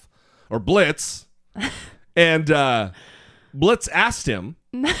Wolf, or Blitz, and Blitz asked him,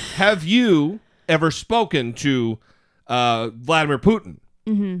 have you ever spoken to Vladimir Putin?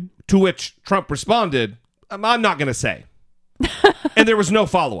 Mm-hmm. To which Trump responded, I'm not going to say. And there was no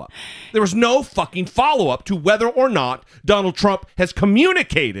follow-up. There was no fucking follow-up to whether or not Donald Trump has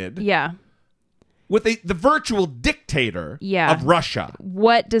communicated with the virtual dictator of Russia.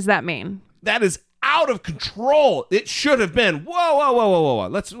 What does that mean? That is out of control. It should have been, whoa.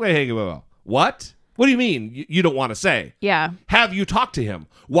 Let's wait. What? What do you mean you don't want to say? Yeah. Have you talked to him?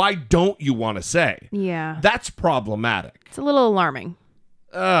 Why don't you want to say? Yeah. That's problematic. It's a little alarming.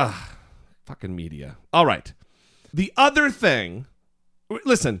 Fucking media. All right. The other thing,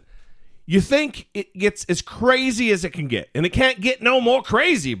 listen, you think it gets as crazy as it can get, and it can't get no more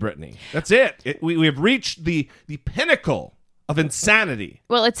crazy, Brittany. That's it. We have reached the pinnacle of insanity.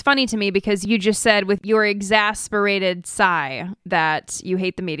 Well, it's funny to me because you just said with your exasperated sigh that you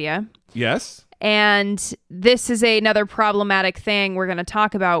hate the media. Yes. And this is another problematic thing we're going to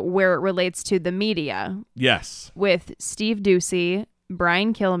talk about where it relates to the media. Yes. With Steve Doocy,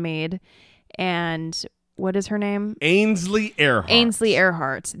 Brian Kilmeade, and what is her name? Ainsley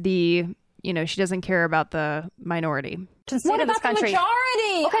Earhart. She doesn't care about the minority. What about the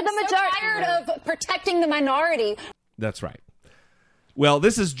majority? Okay, the majority. I'm so tired of protecting the minority. That's right. Well,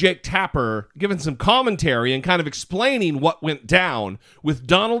 this is Jake Tapper giving some commentary and kind of explaining what went down with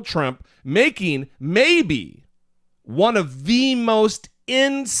Donald Trump making maybe one of the most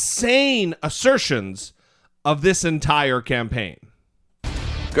insane assertions of this entire campaign.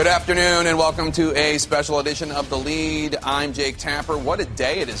 Good afternoon and welcome to a special edition of The Lead. I'm Jake Tapper. What a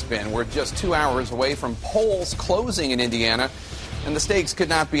day it has been. We're just 2 hours away from polls closing in Indiana, and the stakes could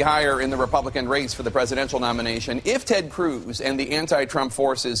not be higher in the Republican race for the presidential nomination. If Ted Cruz and the anti-Trump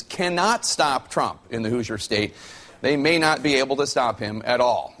forces cannot stop Trump in the Hoosier state, they may not be able to stop him at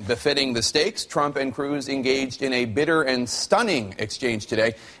all. Befitting the stakes, Trump and Cruz engaged in a bitter and stunning exchange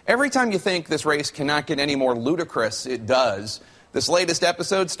today. Every time you think this race cannot get any more ludicrous, it does. This latest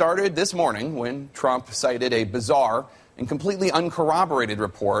episode started this morning when Trump cited a bizarre and completely uncorroborated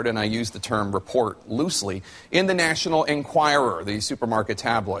report, and I use the term report loosely, in the National Enquirer, the supermarket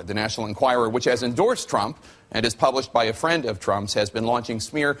tabloid. The National Enquirer, which has endorsed Trump and is published by a friend of Trump's, has been launching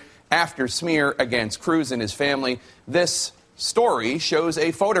smear after smear against Cruz and his family. This story shows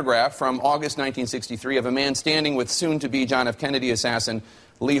a photograph from August 1963 of a man standing with soon-to-be John F. Kennedy assassin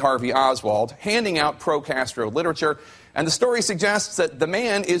Lee Harvey Oswald, handing out pro-Castro literature. And the story suggests that the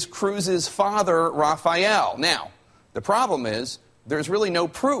man is Cruz's father, Raphael. Now, the problem is there's really no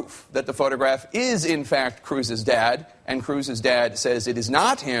proof that the photograph is, in fact, Cruz's dad, and Cruz's dad says it is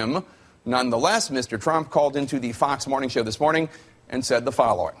not him. Nonetheless, Mr. Trump called into the Fox Morning Show this morning and said the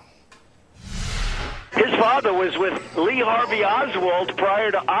following. His father was with Lee Harvey Oswald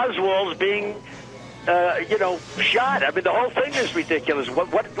prior to Oswald's being shot. I mean, the whole thing is ridiculous.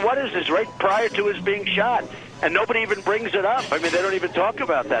 What is this, right prior to his being shot? And nobody even brings it up. I mean, they don't even talk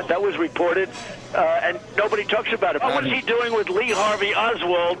about that. That was reported, and nobody talks about it. What was he doing with Lee Harvey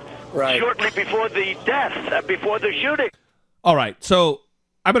Oswald shortly before the death, before the shooting? All right, so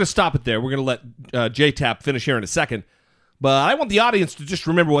I'm going to stop it there. We're going to let J-Tap finish here in a second. But I want the audience to just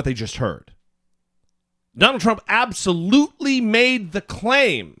remember what they just heard. Donald Trump absolutely made the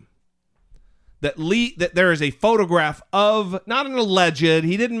claim that there is a photograph of, not an alleged,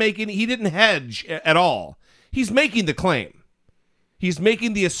 he didn't hedge at all. He's making the claim. He's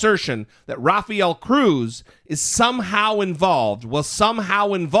making the assertion that Rafael Cruz is somehow involved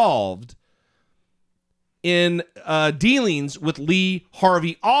in dealings with Lee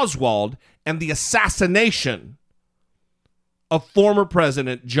Harvey Oswald and the assassination of former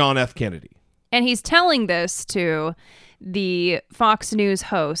President John F. Kennedy. And he's telling this to the Fox News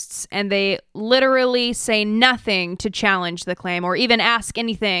hosts, and they literally say nothing to challenge the claim or even ask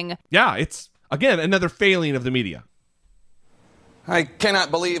anything. Yeah, it's, again, another failing of the media. I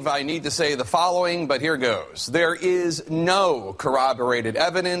cannot believe I need to say the following, but here goes. There is no corroborated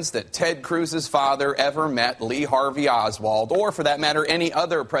evidence that Ted Cruz's father ever met Lee Harvey Oswald, or for that matter, any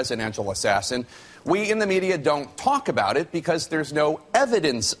other presidential assassin. We in the media don't talk about it because there's no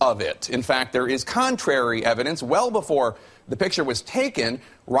evidence of it. In fact, there is contrary evidence well before The picture was taken.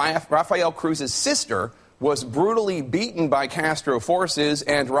 Rafael Cruz's sister was brutally beaten by Castro forces,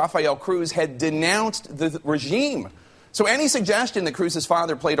 and Rafael Cruz had denounced the regime. So any suggestion that Cruz's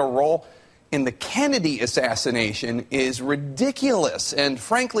father played a role in the Kennedy assassination is ridiculous and,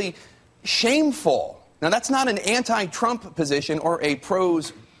 frankly, shameful. Now, that's not an anti-Trump position or a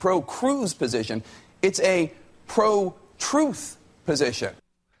pro-Cruz position. It's a pro-truth position.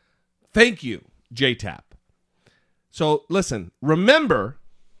 Thank you, JTAP. So, listen, remember,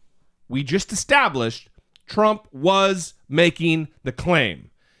 we just established Trump was making the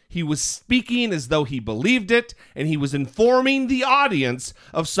claim. He was speaking as though he believed it, and he was informing the audience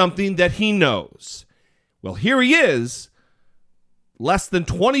of something that he knows. Well, here he is, less than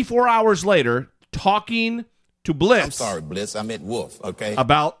 24 hours later, talking to Blitz. I'm sorry, Blitz. I meant Wolf, okay?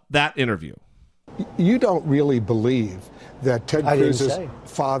 About that interview. You don't really believe that Ted Cruz's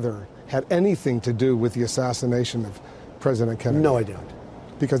father had anything to do with the assassination of President Kennedy? No, I don't.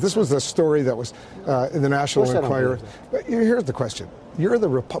 Because this was a story that was in the National Enquirer. But here's the question. You're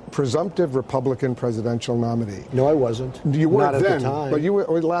the presumptive Republican presidential nominee. No, I wasn't. You weren't not then, at the time. but you were,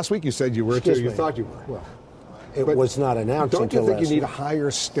 last week you said you were too. You thought you were. Well, it was not announced until last week. Don't you think you need a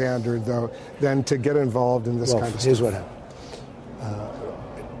higher standard, though, than to get involved in this kind of stuff? Here's what happened.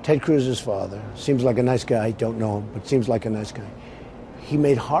 Ted Cruz's father seems like a nice guy. I don't know him, but seems like a nice guy. He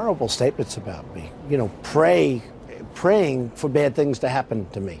made horrible statements about me. You know, praying for bad things to happen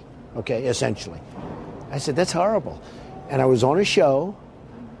to me, okay, essentially. I said, that's horrible. And I was on a show,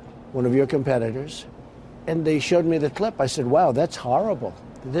 one of your competitors, and they showed me the clip. I said, wow, that's horrible.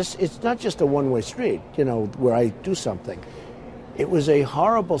 It's not just a one-way street, you know, where I do something. It was a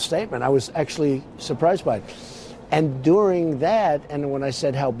horrible statement. I was actually surprised by it. And during that, and when I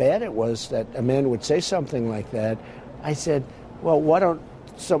said how bad it was that a man would say something like that, I said, well, why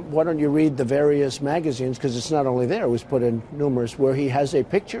don't you read the various magazines, because it's not only there, it was put in numerous, where he has a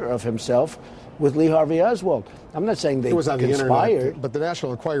picture of himself with Lee Harvey Oswald. I'm not saying they conspired. It was on the internet, but the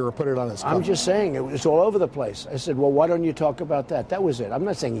National Enquirer put it on his cover. I'm just saying it was all over the place. I said, well, why don't you talk about that? That was it. I'm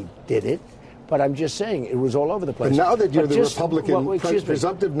not saying he did it, but I'm just saying it was all over the place. But now that you're the Republican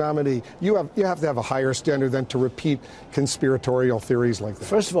presumptive nominee, you have to have a higher standard than to repeat conspiratorial theories like that.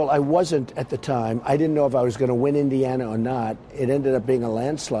 First of all, I wasn't at the time. I didn't know if I was going to win Indiana or not. It ended up being a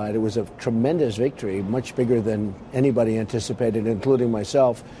landslide. It was a tremendous victory, much bigger than anybody anticipated, including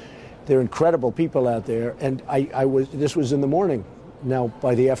myself. There are incredible people out there, and this was in the morning. Now,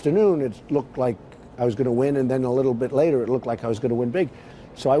 by the afternoon, it looked like I was going to win, and then a little bit later, it looked like I was going to win big.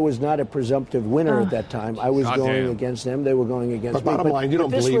 So I was not a presumptive winner at that time. I was going against them. They were going against me. But bottom line, you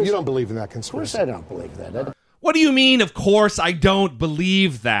don't believe in that conspiracy. Of course I don't believe that. What do you mean, of course I don't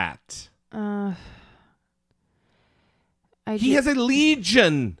believe that? He has a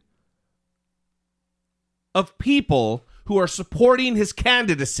legion of people who are supporting his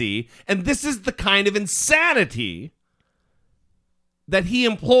candidacy, and this is the kind of insanity that he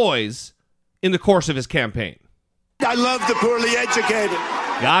employs in the course of his campaign. I love the poorly educated.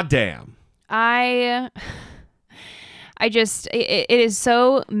 Goddamn. I just, it is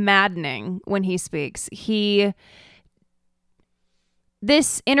so maddening when he speaks.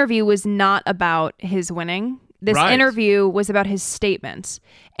 This interview was not about his winning. This interview was about his statements.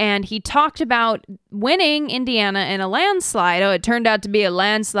 And he talked about winning Indiana in a landslide. Oh, it turned out to be a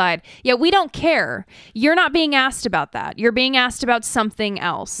landslide. Yeah, we don't care. You're not being asked about that. You're being asked about something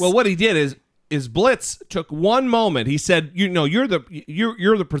else. Well, what he did is Blitz took one moment. He said, "You know, you're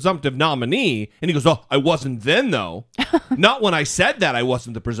the presumptive nominee," and he goes, "Oh, I wasn't then, though. Not when I said that I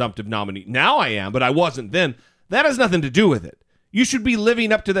wasn't the presumptive nominee. Now I am, but I wasn't then." That has nothing to do with it. You should be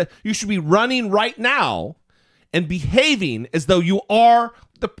living up to that. You should be running right now and behaving as though you are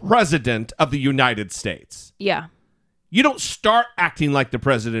the president of the United States. Yeah. You don't start acting like the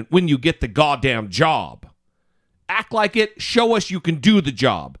president when you get the goddamn job. Act like it. Show us you can do the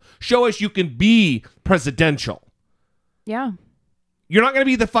job. Show us you can be presidential. Yeah. You're not going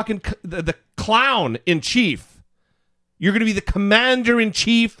to be the fucking the clown in chief. You're going to be the commander in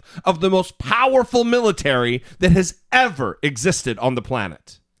chief of the most powerful military that has ever existed on the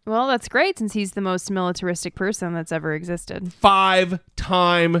planet. Well, that's great since he's the most militaristic person that's ever existed.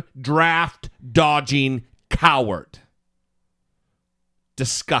 5-time draft dodging coward.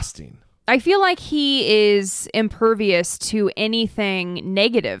 Disgusting. I feel like he is impervious to anything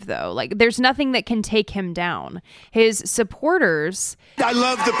negative, though. Like, there's nothing that can take him down. His supporters... I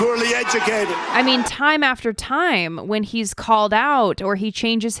love the poorly educated. I mean, time after time, when he's called out or he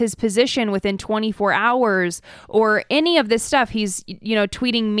changes his position within 24 hours or any of this stuff, he's,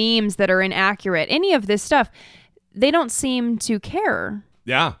 tweeting memes that are inaccurate. Any of this stuff, they don't seem to care.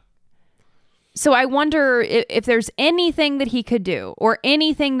 Yeah. So I wonder if there's anything that he could do or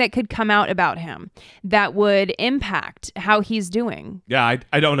anything that could come out about him that would impact how he's doing. Yeah,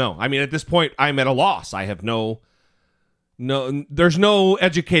 I don't know. I mean, at this point, I'm at a loss. I have there's no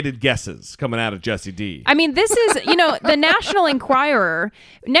educated guesses coming out of Jesse D. I mean, this is, the National Enquirer.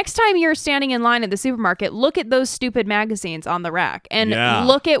 Next time you're standing in line at the supermarket, look at those stupid magazines on the rack and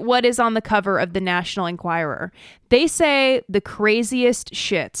look at what is on the cover of the National Enquirer. They say the craziest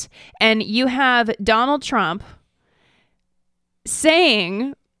shit. And you have Donald Trump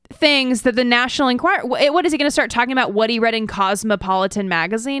saying things that the National Enquirer, what is he going to start talking about? What he read in Cosmopolitan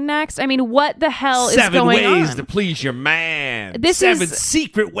magazine next? I mean, what the hell is going on? 7 ways to please your man. Seven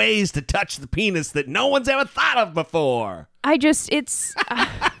secret ways to touch the penis that no one's ever thought of before. I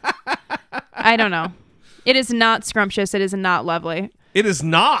don't know. It is not scrumptious. It is not lovely. It is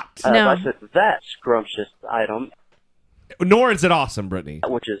not. No. That scrumptious item. Nor is it awesome, Brittany.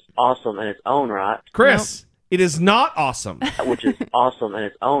 Which is awesome in its own right. Chris. Nope. It is not awesome. Which is awesome in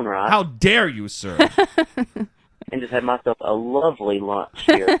its own right. How dare you, sir? And just had myself a lovely lunch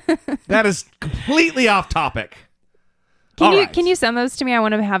here. That is completely off topic. Can you send those to me? I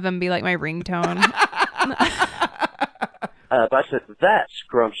want to have them be like my ringtone. But I said that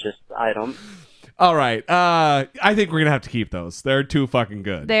scrumptious item. All right. I think we're going to have to keep those. They're too fucking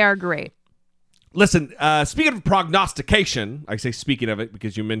good. They are great. Listen, speaking of prognostication, I say speaking of it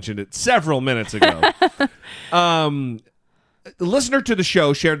because you mentioned it several minutes ago. A listener to the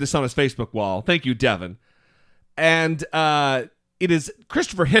show shared this on his Facebook wall. Thank you, Devin. And it is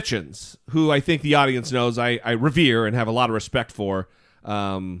Christopher Hitchens, who I think the audience knows I revere and have a lot of respect for.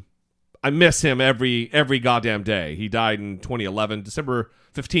 I miss him every goddamn day. He died in 2011, December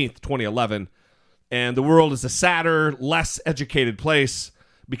 15th, 2011. And the world is a sadder, less educated place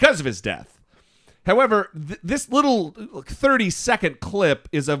because of his death. However, this little 30-second clip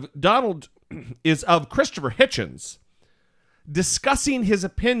is of Christopher Hitchens discussing his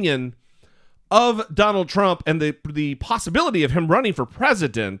opinion of Donald Trump and the possibility of him running for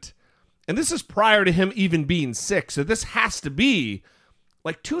president. And this is prior to him even being sick. So this has to be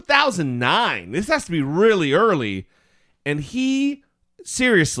like 2009. This has to be really early. And he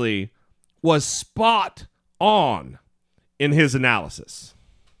seriously was spot on in his analysis.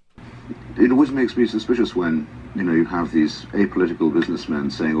 It always makes me suspicious when, you have these apolitical businessmen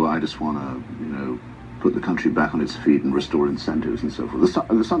saying, well, I just want to, put the country back on its feet and restore incentives and so forth.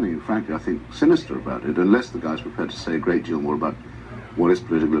 There's something, frankly, I think, sinister about it, unless the guy's prepared to say a great deal more about what his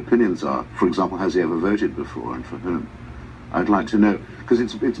political opinions are. For example, has he ever voted before and for whom? I'd like to know, because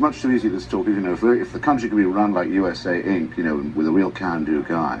it's much too easy to talk, if the country can be run like USA Inc., with a real can-do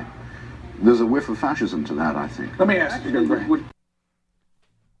guy, there's a whiff of fascism to that, I think. Let me ask you,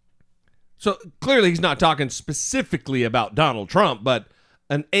 so clearly he's not talking specifically about Donald Trump, but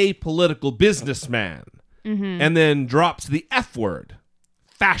an apolitical businessman. Mm-hmm. And then drops the F word,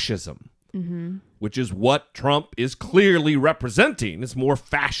 fascism, which is what Trump is clearly representing. It's more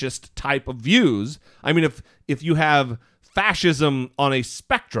fascist type of views. I mean, if you have fascism on a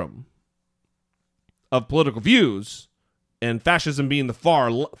spectrum of political views, and fascism being the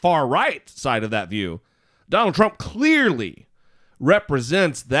far right side of that view, Donald Trump clearly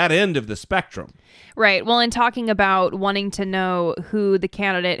represents that end of the spectrum. Right. Well, in talking about wanting to know who the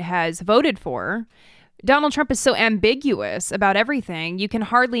candidate has voted for, Donald Trump is so ambiguous about everything. You can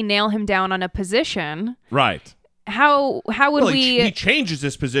hardly nail him down on a position. Right. How would we... He changes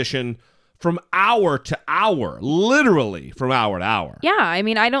his position from hour to hour, literally from hour to hour. Yeah, I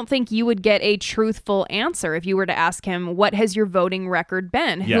mean, I don't think you would get a truthful answer if you were to ask him, what has your voting record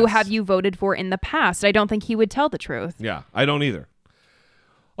been? Yes. Who have you voted for in the past? I don't think he would tell the truth. Yeah, I don't either.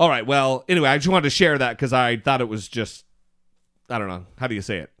 All right, well, anyway, I just wanted to share that because I thought it was just, I don't know, how do you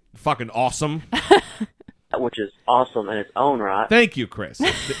say it? Fucking awesome. Which is awesome in its own right. Thank you, Chris.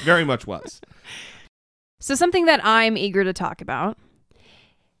 It very much was. So something that I'm eager to talk about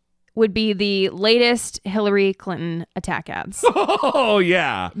would be the latest Hillary Clinton attack ads. Oh,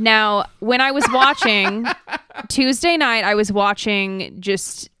 yeah. Now, when I was watching Tuesday night, I was watching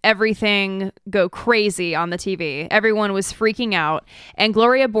just everything go crazy on the TV. Everyone was freaking out. And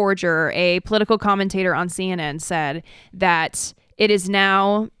Gloria Borger, a political commentator on CNN, said that it is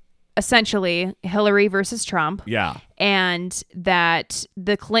now essentially Hillary versus Trump. Yeah. And that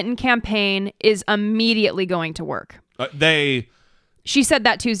the Clinton campaign is immediately going to work. She said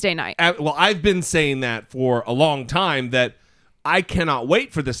that Tuesday night. Well, I've been saying that for a long time, that I cannot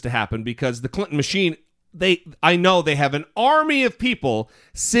wait for this to happen because the Clinton machine, I know they have an army of people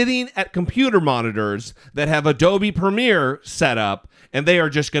sitting at computer monitors that have Adobe Premiere set up, and they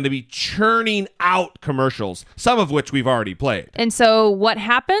are just going to be churning out commercials, some of which we've already played. And so what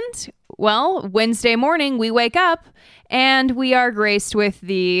happened? Well, Wednesday morning, we wake up and we are graced with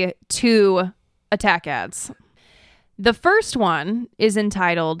the 2 attack ads. The first one is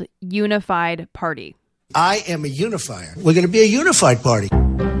entitled Unified Party. I am a unifier. We're going to be a unified party.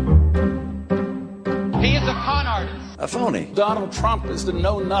 He is a con artist. A phony. Donald Trump is the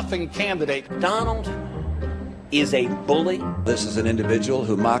know-nothing candidate. Donald is a bully. This is an individual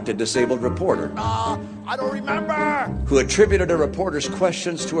who mocked a disabled reporter. I don't remember. Who attributed a reporter's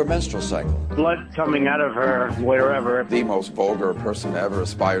questions to her menstrual cycle. Blood coming out of her wherever. The most vulgar person to ever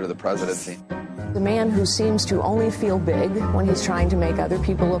aspire to the presidency. The man who seems to only feel big when he's trying to make other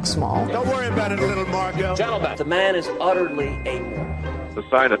people look small. Don't worry about it, little Margot. Gentlemen, the man is utterly amoral. The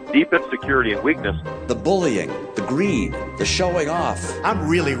sign of deep insecurity and weakness. The bullying, the greed, the showing off. I'm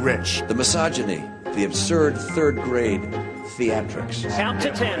really rich. The misogyny, the absurd third-grade theatrics. Count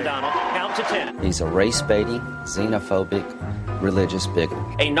to 10, Donald. Count to 10. He's a race-baiting, xenophobic, religious bigot.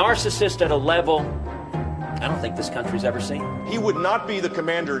 A narcissist at a level I don't think this country's ever seen. He would not be the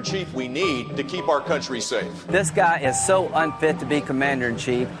commander-in-chief we need to keep our country safe. This guy is so unfit to be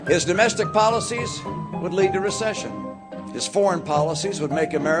commander-in-chief. His domestic policies would lead to recession. His foreign policies would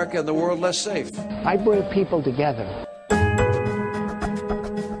make America and the world less safe. I bring people together.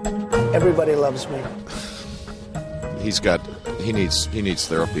 Everybody loves me. He needs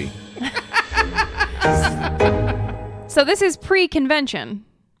therapy. So this is pre-convention.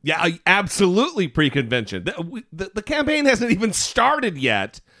 Yeah, absolutely pre-convention. The campaign hasn't even started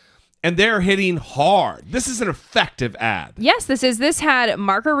yet, and they're hitting hard. This is an effective ad. Yes, this had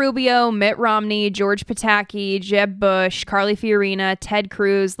Marco Rubio, Mitt Romney, George Pataki, Jeb Bush, Carly Fiorina, Ted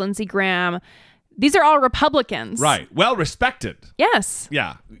Cruz, Lindsey Graham. These are all Republicans. Right. Well respected. Yes.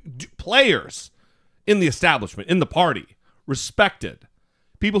 Yeah. Players in the establishment, in the party. Respected.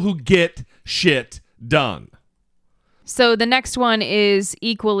 People who get shit done. So the next one is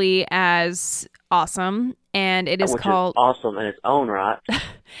equally as awesome, and it is called... awesome in its own right.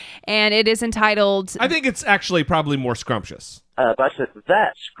 And it is entitled... I think it's actually probably more scrumptious. But I said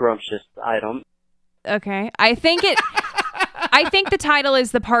that scrumptious item. Okay. I think the title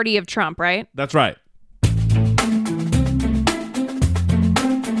is The Party of Trump, right? That's right.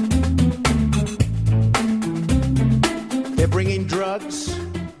 They're bringing drugs.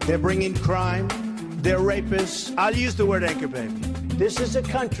 They're bringing crime. They're rapists. I'll use the word anchor baby. This is a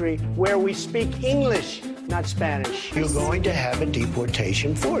country where we speak English, not Spanish. You're going to have a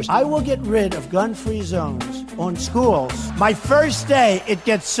deportation force. I will get rid of gun-free zones on schools. My first day, it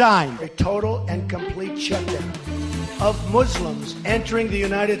gets signed. A total and complete shutdown of Muslims entering the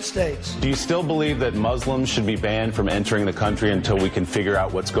United States. Do you still believe that Muslims should be banned from entering the country until we can figure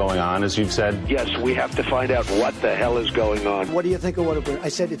out what's going on, as you've said? Yes, we have to find out what the hell is going on. What do you think of what I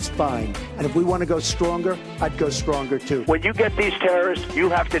said? It's fine. And if we want to go stronger, I'd go stronger too. When you get these terrorists, you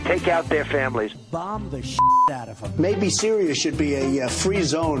have to take out their families. Bomb the shit out of them. Maybe Syria should be a free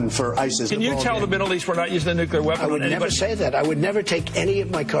zone for ISIS. Can you tell the Middle East we're not using a nuclear weapon? I would never say that. I would never take any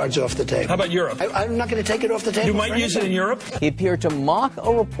of my cards off the table. How about Europe? I'm not going to take it off the table. You might use it in Europe? He appeared to mock a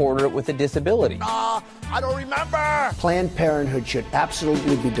reporter with a disability. I don't remember. Planned Parenthood should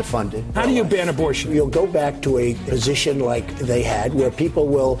absolutely be defunded. How do you ban abortion? You'll go back to a position like they had, where people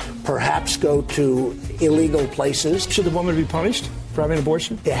will perhaps go to illegal places. Should the woman be punished for having an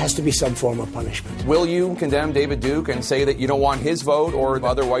abortion? There has to be some form of punishment. Will you condemn David Duke and say that you don't want his vote or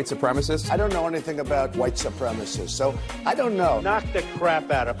other white supremacists? I don't know anything about white supremacists, so I don't know. Knock the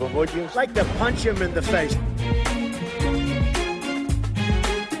crap out of him, would you? Like to punch him in the face.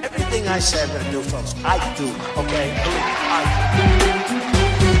 Everything I said I'm going to do, folks, I do, okay?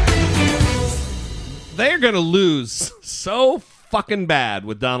 They're going to lose so fucking bad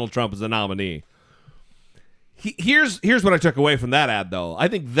with Donald Trump as a nominee. Here's what I took away from that ad, though. I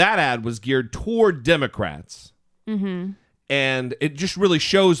think that ad was geared toward Democrats. Mm-hmm. And it just really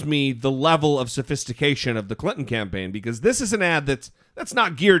shows me the level of sophistication of the Clinton campaign, because this is an ad that's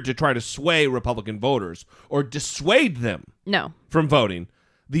not geared to try to sway Republican voters or dissuade them from voting.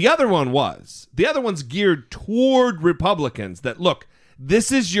 The other one was. The other one's geared toward Republicans that, look,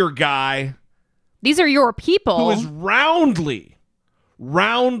 this is your guy. These are your people. Who is roundly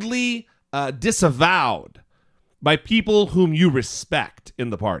disavowed by people whom you respect in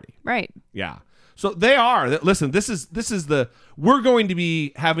the party. Right. Yeah. So they are. Listen, this is we're going to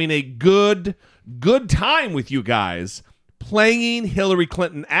be having a good time with you guys playing Hillary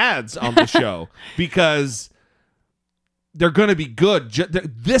Clinton ads on the show because they're going to be good.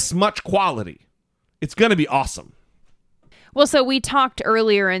 This much quality. It's going to be awesome. Well, so we talked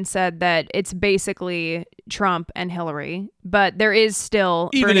earlier and said that it's basically Trump and Hillary, but there is still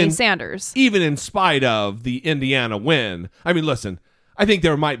Bernie Sanders. Even in spite of the Indiana win. I mean, listen, I think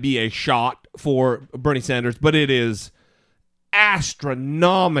there might be a shot for Bernie Sanders, but it is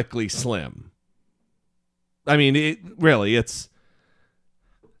astronomically slim. I mean,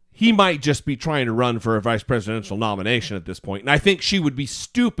 he might just be trying to run for a vice presidential nomination at this point. And I think she would be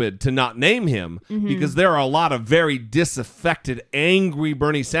stupid to not name him because there are a lot of very disaffected, angry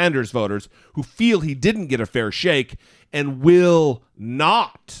Bernie Sanders voters who feel he didn't get a fair shake and will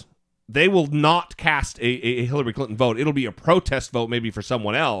not cast a Hillary Clinton vote. It'll be a protest vote maybe for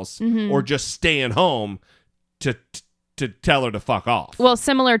someone else or just staying home to tell her to fuck off. Well,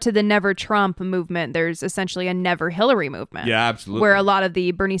 similar to the Never Trump movement, there's essentially a Never Hillary movement. Yeah, absolutely. Where a lot of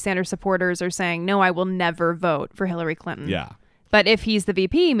the Bernie Sanders supporters are saying, no, I will never vote for Hillary Clinton. Yeah. But if he's the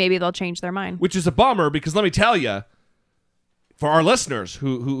VP, maybe they'll change their mind. Which is a bummer because let me tell you, for our listeners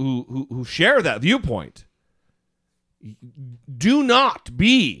who share that viewpoint, do not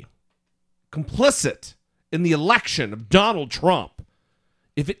be complicit in the election of Donald Trump.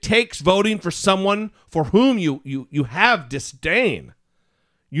 If it takes voting for someone for whom you have disdain,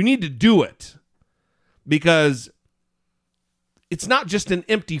 you need to do it. Because it's not just an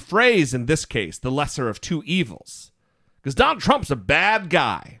empty phrase in this case, the lesser of two evils. Because Donald Trump's a bad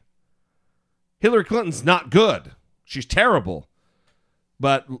guy. Hillary Clinton's not good. She's terrible.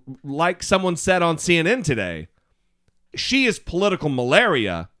 But like someone said on CNN today, she is political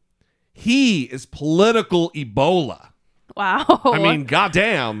malaria. He is political Ebola. Wow. I mean,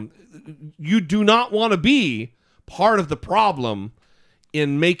 goddamn, you do not want to be part of the problem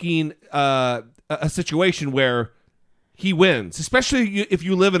in making a situation where he wins, especially if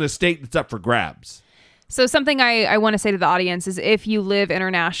you live in a state that's up for grabs. So something I want to say to the audience is if you live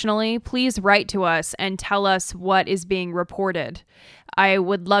internationally, please write to us and tell us what is being reported. I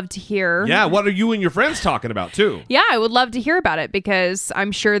would love to hear. Yeah, what are you and your friends talking about, too? Yeah, I would love to hear about it because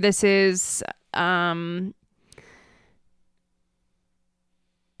I'm sure this is... I'm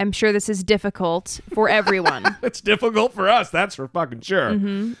sure this is difficult for everyone. It's difficult for us, that's for fucking sure.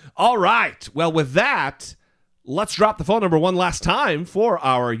 All right. Well, with that, let's drop the phone number one last time for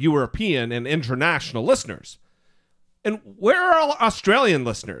our European and international listeners. And where are our Australian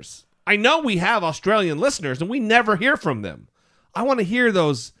listeners? I know we have Australian listeners, and we never hear from them. I want to hear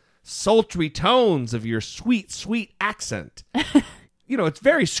those sultry tones of your sweet, sweet accent. You know, it's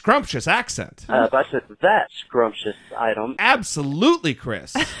very scrumptious accent. I said that scrumptious item. Absolutely,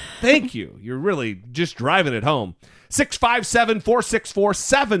 Chris. Thank you. You're really just driving it home.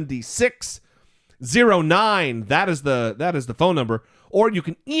 657-464-7609. That is the phone number. Or you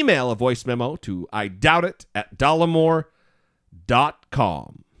can email a voice memo to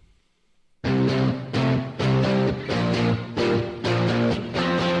idoubt.it@dollamore.com.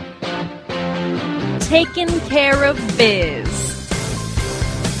 Taking care of biz.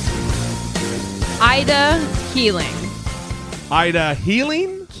 Ida Keeling. Ida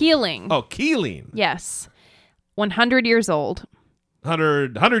Healing? Keeling. Oh, Keeling. Yes. 100 years old.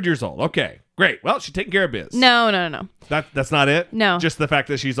 100 years old. Okay, great. Well, she's taking care of biz. No. That's not it? No. Just the fact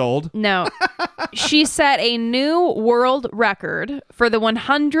that she's old? No. She set a new world record for the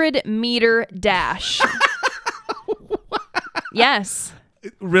 100-meter dash. Yes.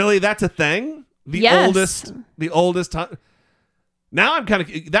 Really? That's a thing? The oldest time? Now I'm kind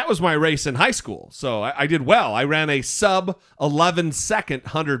of... That was my race in high school, so I did well. I ran a sub-11-second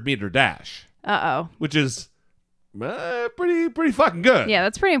 100-meter dash. Uh-oh. Which is pretty fucking good. Yeah,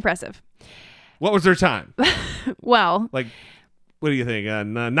 that's pretty impressive. What was their time? Well... Like, what do you think?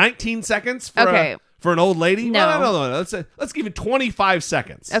 19 seconds for for an old lady? No. No. Let's give it 25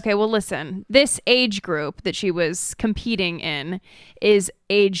 seconds. Okay, well, listen. This age group that she was competing in is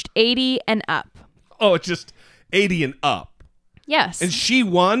aged 80 and up. Oh, it's just 80 and up. Yes. And she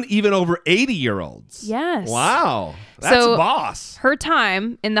won even over 80-year-olds. Yes. Wow. That's a boss. Her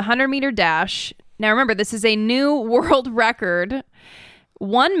time in the 100-meter dash, now remember, this is a new world record,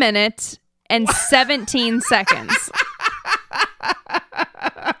 1 minute and 17 seconds.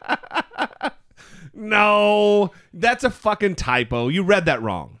 No, that's a fucking typo. You read that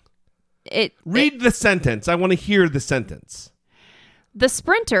wrong. Read the sentence. I want to hear the sentence. The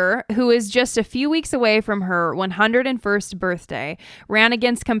sprinter, who is just a few weeks away from her 101st birthday, ran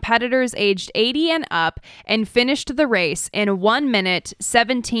against competitors aged 80 and up and finished the race in 1 minute,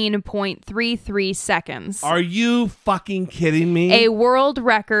 17.33 seconds. Are you fucking kidding me? A world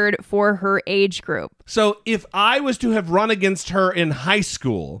record for her age group. So if I was to have run against her in high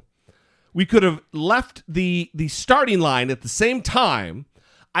school, we could have left the starting line at the same time.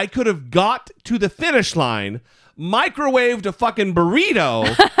 I could have got to the finish line, microwaved a fucking burrito,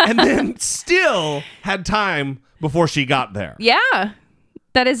 and then still had time before she got there. Yeah.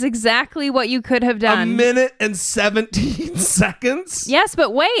 That is exactly what you could have done. 1 minute and 17 seconds? Yes,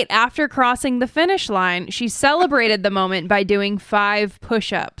 but wait. After crossing the finish line, she celebrated the moment by doing 5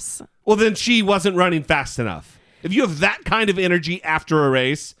 push-ups. Well, then she wasn't running fast enough. If you have that kind of energy after a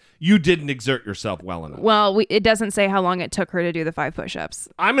race, you didn't exert yourself well enough. Well, it doesn't say how long it took her to do the 5 push-ups.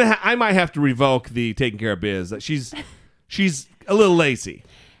 I might have to revoke the taking care of biz. She's a little lazy.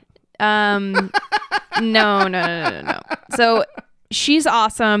 No. So she's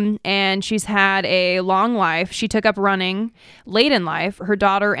awesome, and she's had a long life. She took up running late in life. Her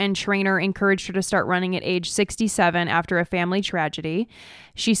daughter and trainer encouraged her to start running at age 67 after a family tragedy.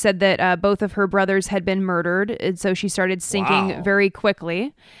 She said that both of her brothers had been murdered, and so she started sinking very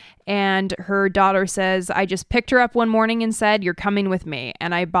quickly. And her daughter says, I just picked her up one morning and said, you're coming with me.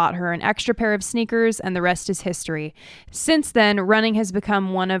 And I bought her an extra pair of sneakers, and the rest is history. Since then, running has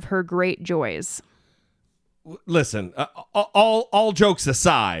become one of her great joys. Listen, all jokes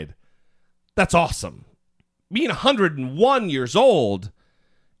aside, that's awesome. Being 101 years old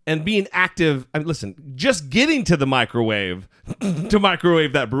and being active, listen, just getting to the microwave, to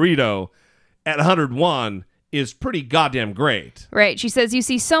microwave that burrito at 101 is pretty goddamn great. Right. She says, you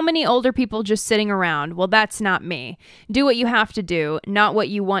see so many older people just sitting around. Well, that's not me. Do what you have to do, not what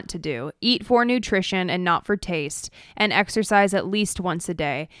you want to do. Eat for nutrition and not for taste. And exercise at least once a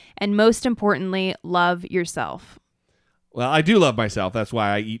day. And most importantly, love yourself. Well, I do love myself. That's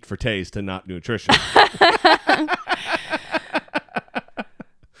why I eat for taste and not nutrition.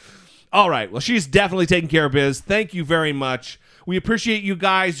 All right. Well, she's definitely taking care of biz. Thank you very much. We appreciate you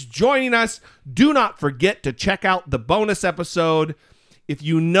guys joining us. Do not forget to check out the bonus episode. If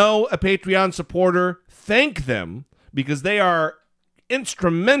you know a Patreon supporter, thank them, because they are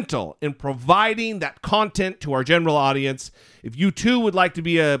instrumental in providing that content to our general audience. If you too would like to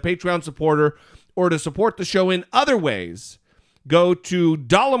be a Patreon supporter or to support the show in other ways, go to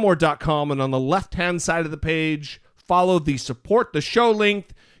dollamore.com, and on the left-hand side of the page, follow the support the show link.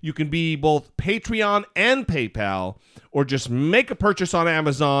 You can be both Patreon and PayPal, or just make a purchase on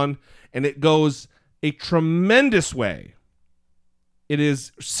Amazon, and it goes a tremendous way. It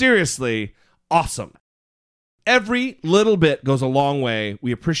is seriously awesome. Every little bit goes a long way.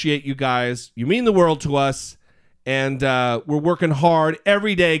 We appreciate you guys. You mean the world to us, and we're working hard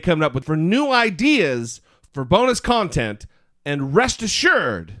every day coming up with new ideas for bonus content, and rest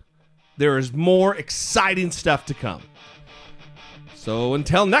assured, there is more exciting stuff to come. So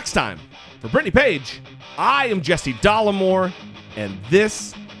until next time, for Brittany Page, I am Jesse Dollamore, and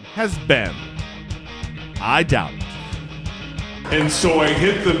this has been I Doubt It. And so I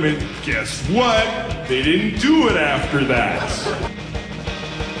hit them, and guess what? They didn't do it after that.